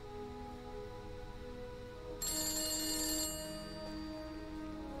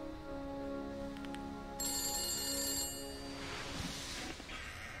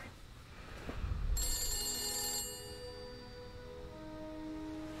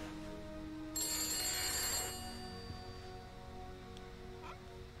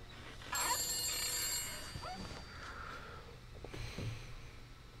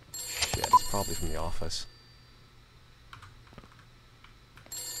 Shit, it's probably from the office.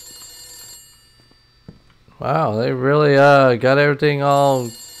 Wow, they really got everything all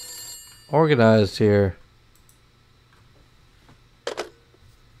organized here.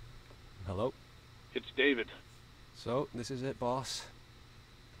 Hello? It's David. So, this is it, boss.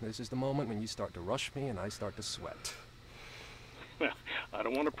 This is the moment when you start to rush me and I start to sweat. Well, I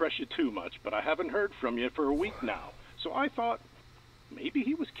don't want to press you too much, but I haven't heard from you for a week now. So I thought maybe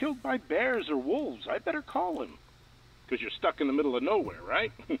he was killed by bears or wolves. I better call him. Because you're stuck in the middle of nowhere,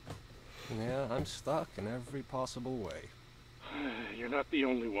 right? Yeah, I'm stuck in every possible way. You're not the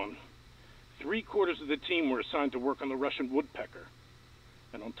only one. 3/4 of the team were assigned to work on the Russian woodpecker.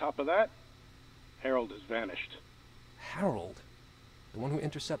 And on top of that, Harold has vanished. Harold? The one who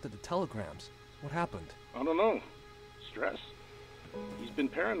intercepted the telegrams. What happened? I don't know. Stress? He's been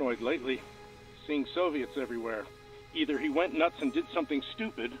paranoid lately, seeing Soviets everywhere. Either he went nuts and did something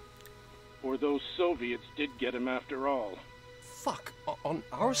stupid, or those Soviets did get him after all. Fuck! On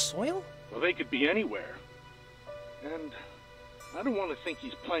our soil? Well, they could be anywhere. And I don't want to think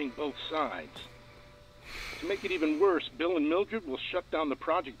he's playing both sides. To make it even worse, Bill and Mildred will shut down the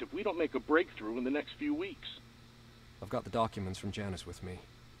project if we don't make a breakthrough in the next few weeks. I've got the documents from Janice with me.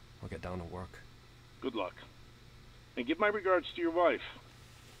 I'll get down to work. Good luck. And give my regards to your wife.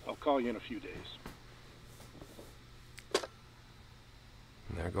 I'll call you in a few days.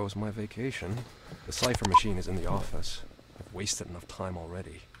 And there goes my vacation. The cipher machine is in the office. I've wasted enough time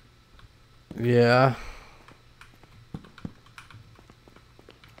already. Yeah.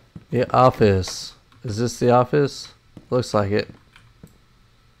 The office. Is this the office? Looks like it.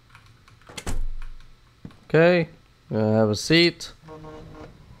 Okay. Gonna have a seat.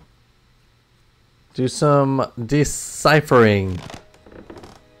 Do some deciphering.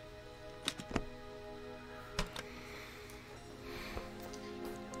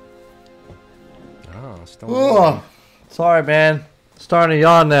 Ah, still. Oh, sorry, man. Starting to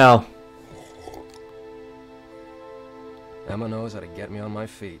yawn now. Emma knows how to get me on my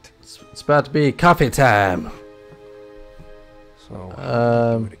feet. It's about to be coffee time. So,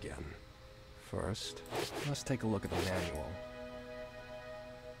 how do we do it again? First, let's take a look at the manual.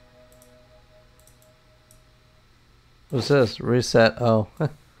 What's this? Reset. Oh.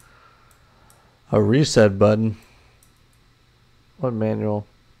 A reset button. What manual?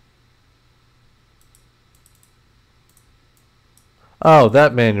 Oh,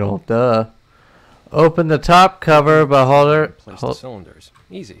 that manual. Duh. Open the top cover by Place the cylinders.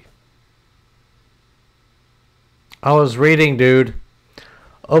 Easy. I was reading, dude.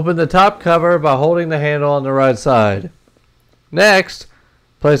 Open the top cover by holding the handle on the right side. Next,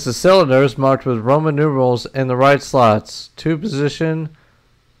 place the cylinders marked with Roman numerals in the right slots. 2 position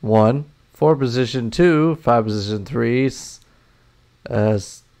 1, 4 position 2, 5 position 3,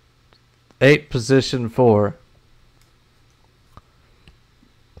 8 position 4.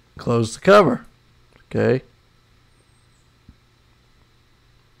 Close the cover. Okay.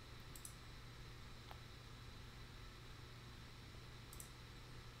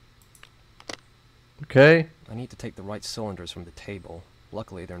 Okay. I need to take the right cylinders from the table.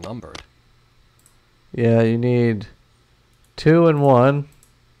 Luckily, they're numbered. Yeah, you need 2 and 1.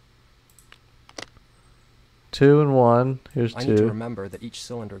 2 and 1. Here's 2. I need to remember that each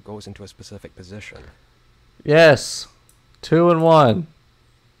cylinder goes into a specific position. Yes. 2 and 1.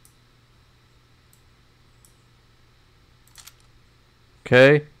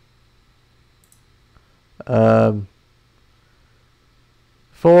 Okay. 4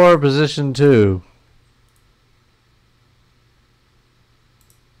 position 2.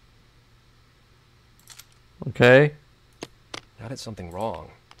 Okay. I did something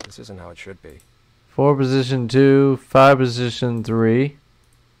wrong. This isn't how it should be. 4 position 2, 5 position 3.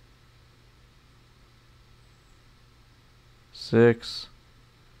 6,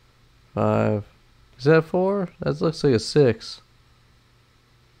 5. Is that 4? That looks like a 6.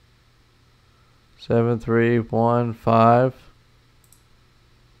 7, 3, 1, 5.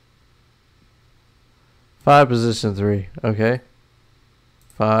 5 position 3. Okay.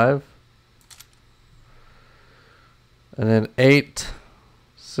 5. And then 8,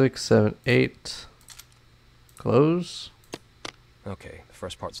 6, 7, 8. Close. Okay, the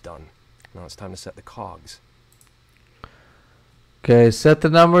first part's done. Now it's time to set the cogs. Okay, set the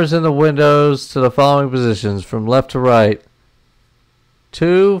numbers in the windows to the following positions from left to right.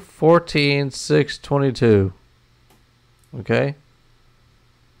 2, 14, 6, 22. Okay.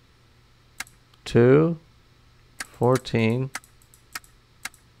 2, 14.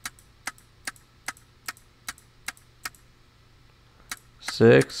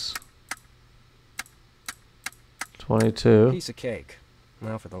 6, 22. Piece of cake.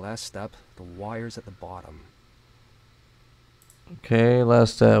 Now for the last step, the wires at the bottom. Okay,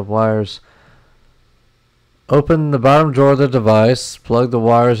 last step, wires. Open the bottom drawer of the device. Plug the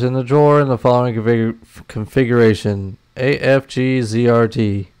wires in the drawer in the following configuration.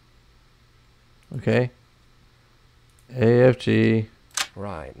 AFG-ZRT. Okay. AFG.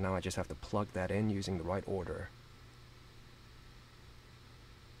 Right, now I just have to plug that in using the right order.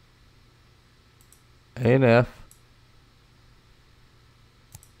 A and F.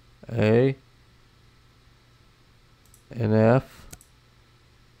 A and F.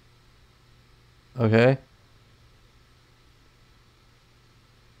 Okay.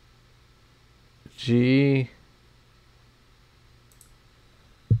 G.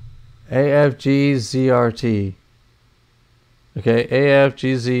 AFGZRT. Okay,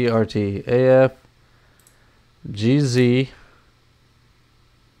 AFGZRT. AFGZ.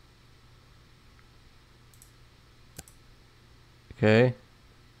 Okay.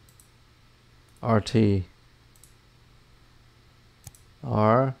 RT.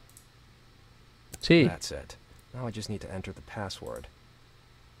 RT. That's it. Now I just need to enter the password.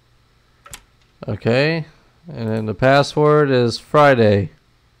 Okay. And then the password is Friday.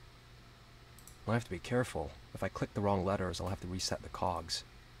 I have to be careful. If I click the wrong letters, I'll have to reset the cogs.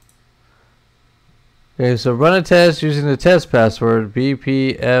 Okay, so run a test using the test password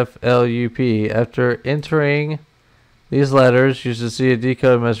BPFLUP. After entering these letters, you should see a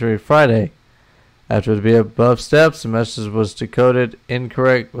decoded message read Friday. After the above steps, the message was decoded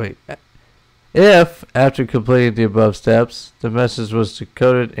incorrect. Wait. If, after completing the above steps, the message was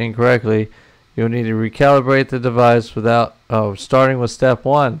decoded incorrectly, you'll need to recalibrate the device without, starting with step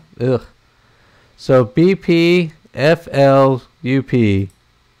 1. Ugh. So, BP, FL, UP.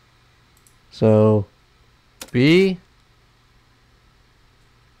 So, B,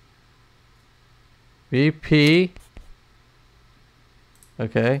 BP,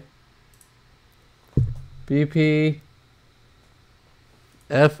 okay, BP,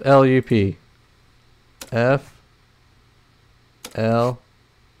 FLUP, FLUP.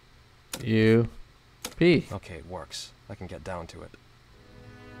 Okay, it works. I can get down to it.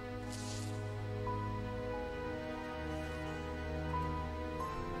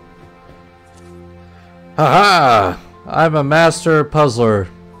 Haha! I'm a master puzzler.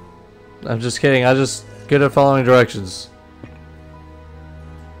 I'm just kidding. I'm just good at following directions.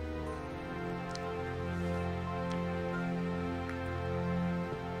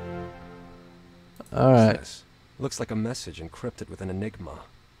 Alright. This looks like a message encrypted with an enigma.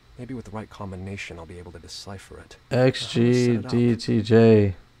 Maybe with the right combination I'll be able to decipher it.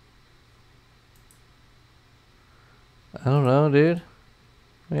 XGDTJ. I don't know, dude.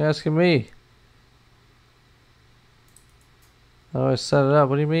 What are you asking me? Oh, I set it up.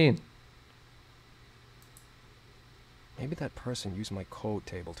 What do you mean? Maybe that person used my code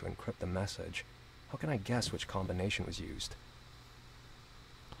table to encrypt the message. How can I guess which combination was used?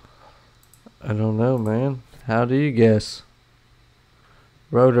 I don't know, man. How do you guess?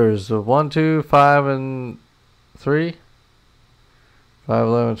 Rotors of 1, 2, 5, and 3? 5,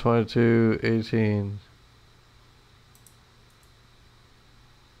 11, 22, 18.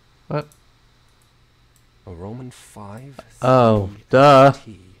 What? A Roman 5? Oh, 3, duh.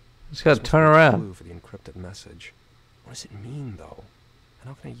 T. Just gotta This turn must be a around. clue for the encrypted message. What does it mean, though? And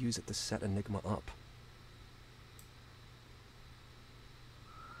how can I use it to set Enigma up?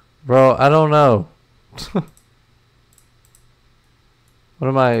 Bro, I don't know. What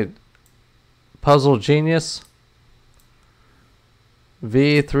am I? Puzzle genius?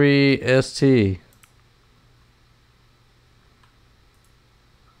 V3ST.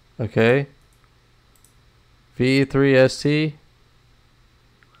 Okay. V3ST.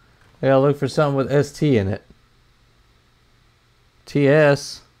 I gotta look for something with ST in it.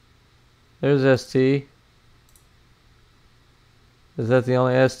 TS. There's ST. Is that the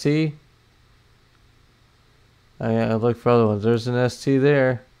only ST? I gotta look for other ones. There's an ST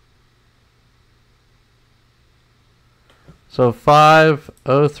there. So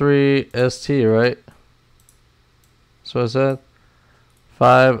 503 ST, right? That's what I said.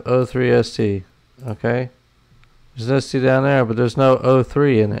 503 ST. Okay. There's an ST down there, but there's no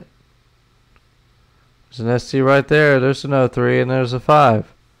 03 in it. There's an ST right there. There's an 03 and there's a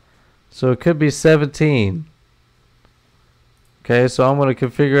 5. So it could be 17. Okay, so I'm going to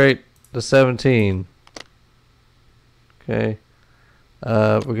configure the 17. Okay.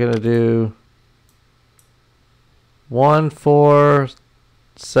 We're going to do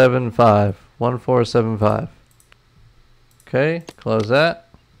 1475. 1475. Okay, close that.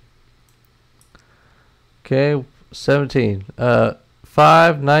 Okay, 17.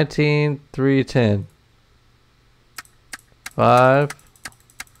 5, 19, 3, 10. 5.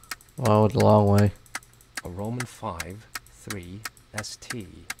 Well, I went the long way. A Roman 5, 3, ST.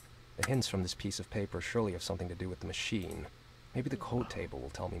 The hints from this piece of paper surely have something to do with the machine. Maybe the code table will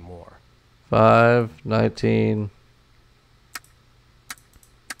tell me more. 5, 19,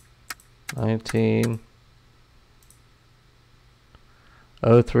 19,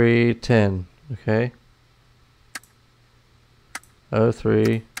 03, 10. Okay.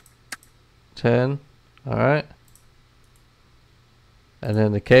 03, 10. Alright. And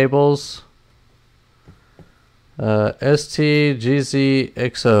then the cables. STGZXO.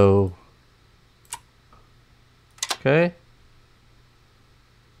 Okay.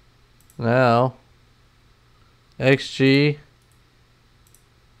 Now, XG.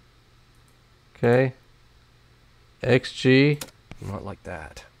 Okay. XG. Not like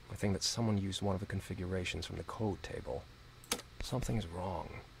that. I think that someone used one of the configurations from the code table. Something is wrong.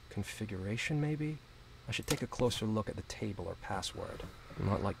 Configuration, maybe? I should take a closer look at the table or password.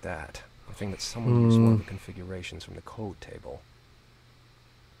 Not like that. I think that someone used one of the configurations from the code table.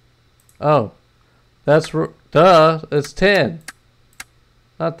 Oh. That's... Duh. It's 10.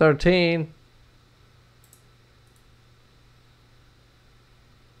 Not 13.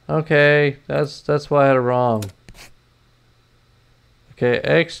 Okay. That's why I had it wrong. Okay.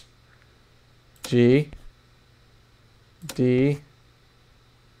 X... G... D...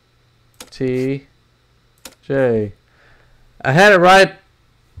 T... J. I had it right.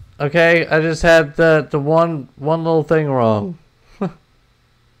 Okay, I just had the one little thing wrong.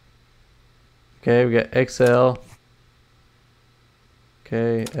 Okay, we got XL.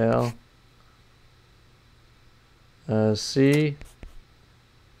 Okay, L. C.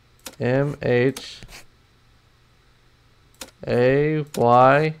 M H. A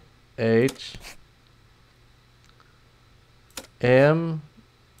Y H. M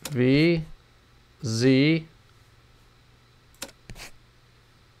V Z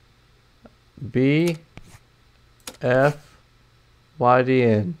B F Y D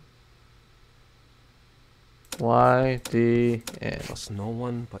N Y D N. Plus no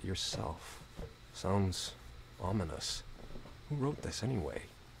one but yourself. Sounds ominous. Who wrote this anyway?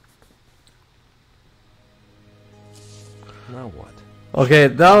 Now what? Okay,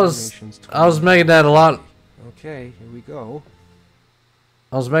 I was making that a lot. Okay, here we go.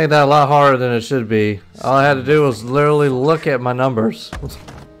 I was making that a lot harder than it should be. All I had to do was literally look at my numbers.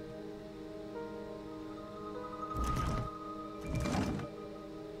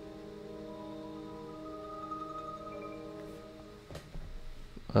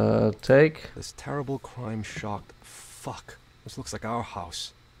 Take. This terrible crime shocked fuck. This looks like our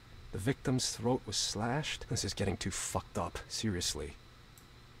house. The victim's throat was slashed. This is getting too fucked up. Seriously.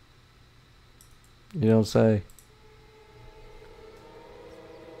 You don't say.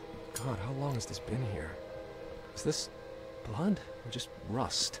 God, how long has this been here? Is this blood or just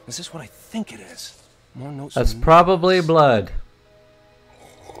rust? Is this what I think it is? More notes. That's probably blood.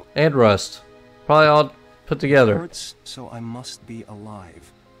 And rust. Probably all put together. It hurts, so I must be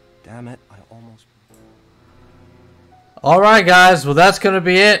alive. Damn it, I almost... Alright guys, well that's going to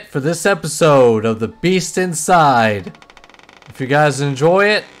be it for this episode of The Beast Inside. If you guys enjoy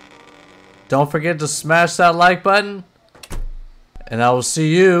it, don't forget to smash that like button. And I will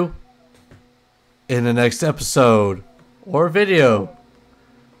see you in the next episode or video.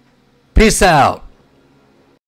 Peace out.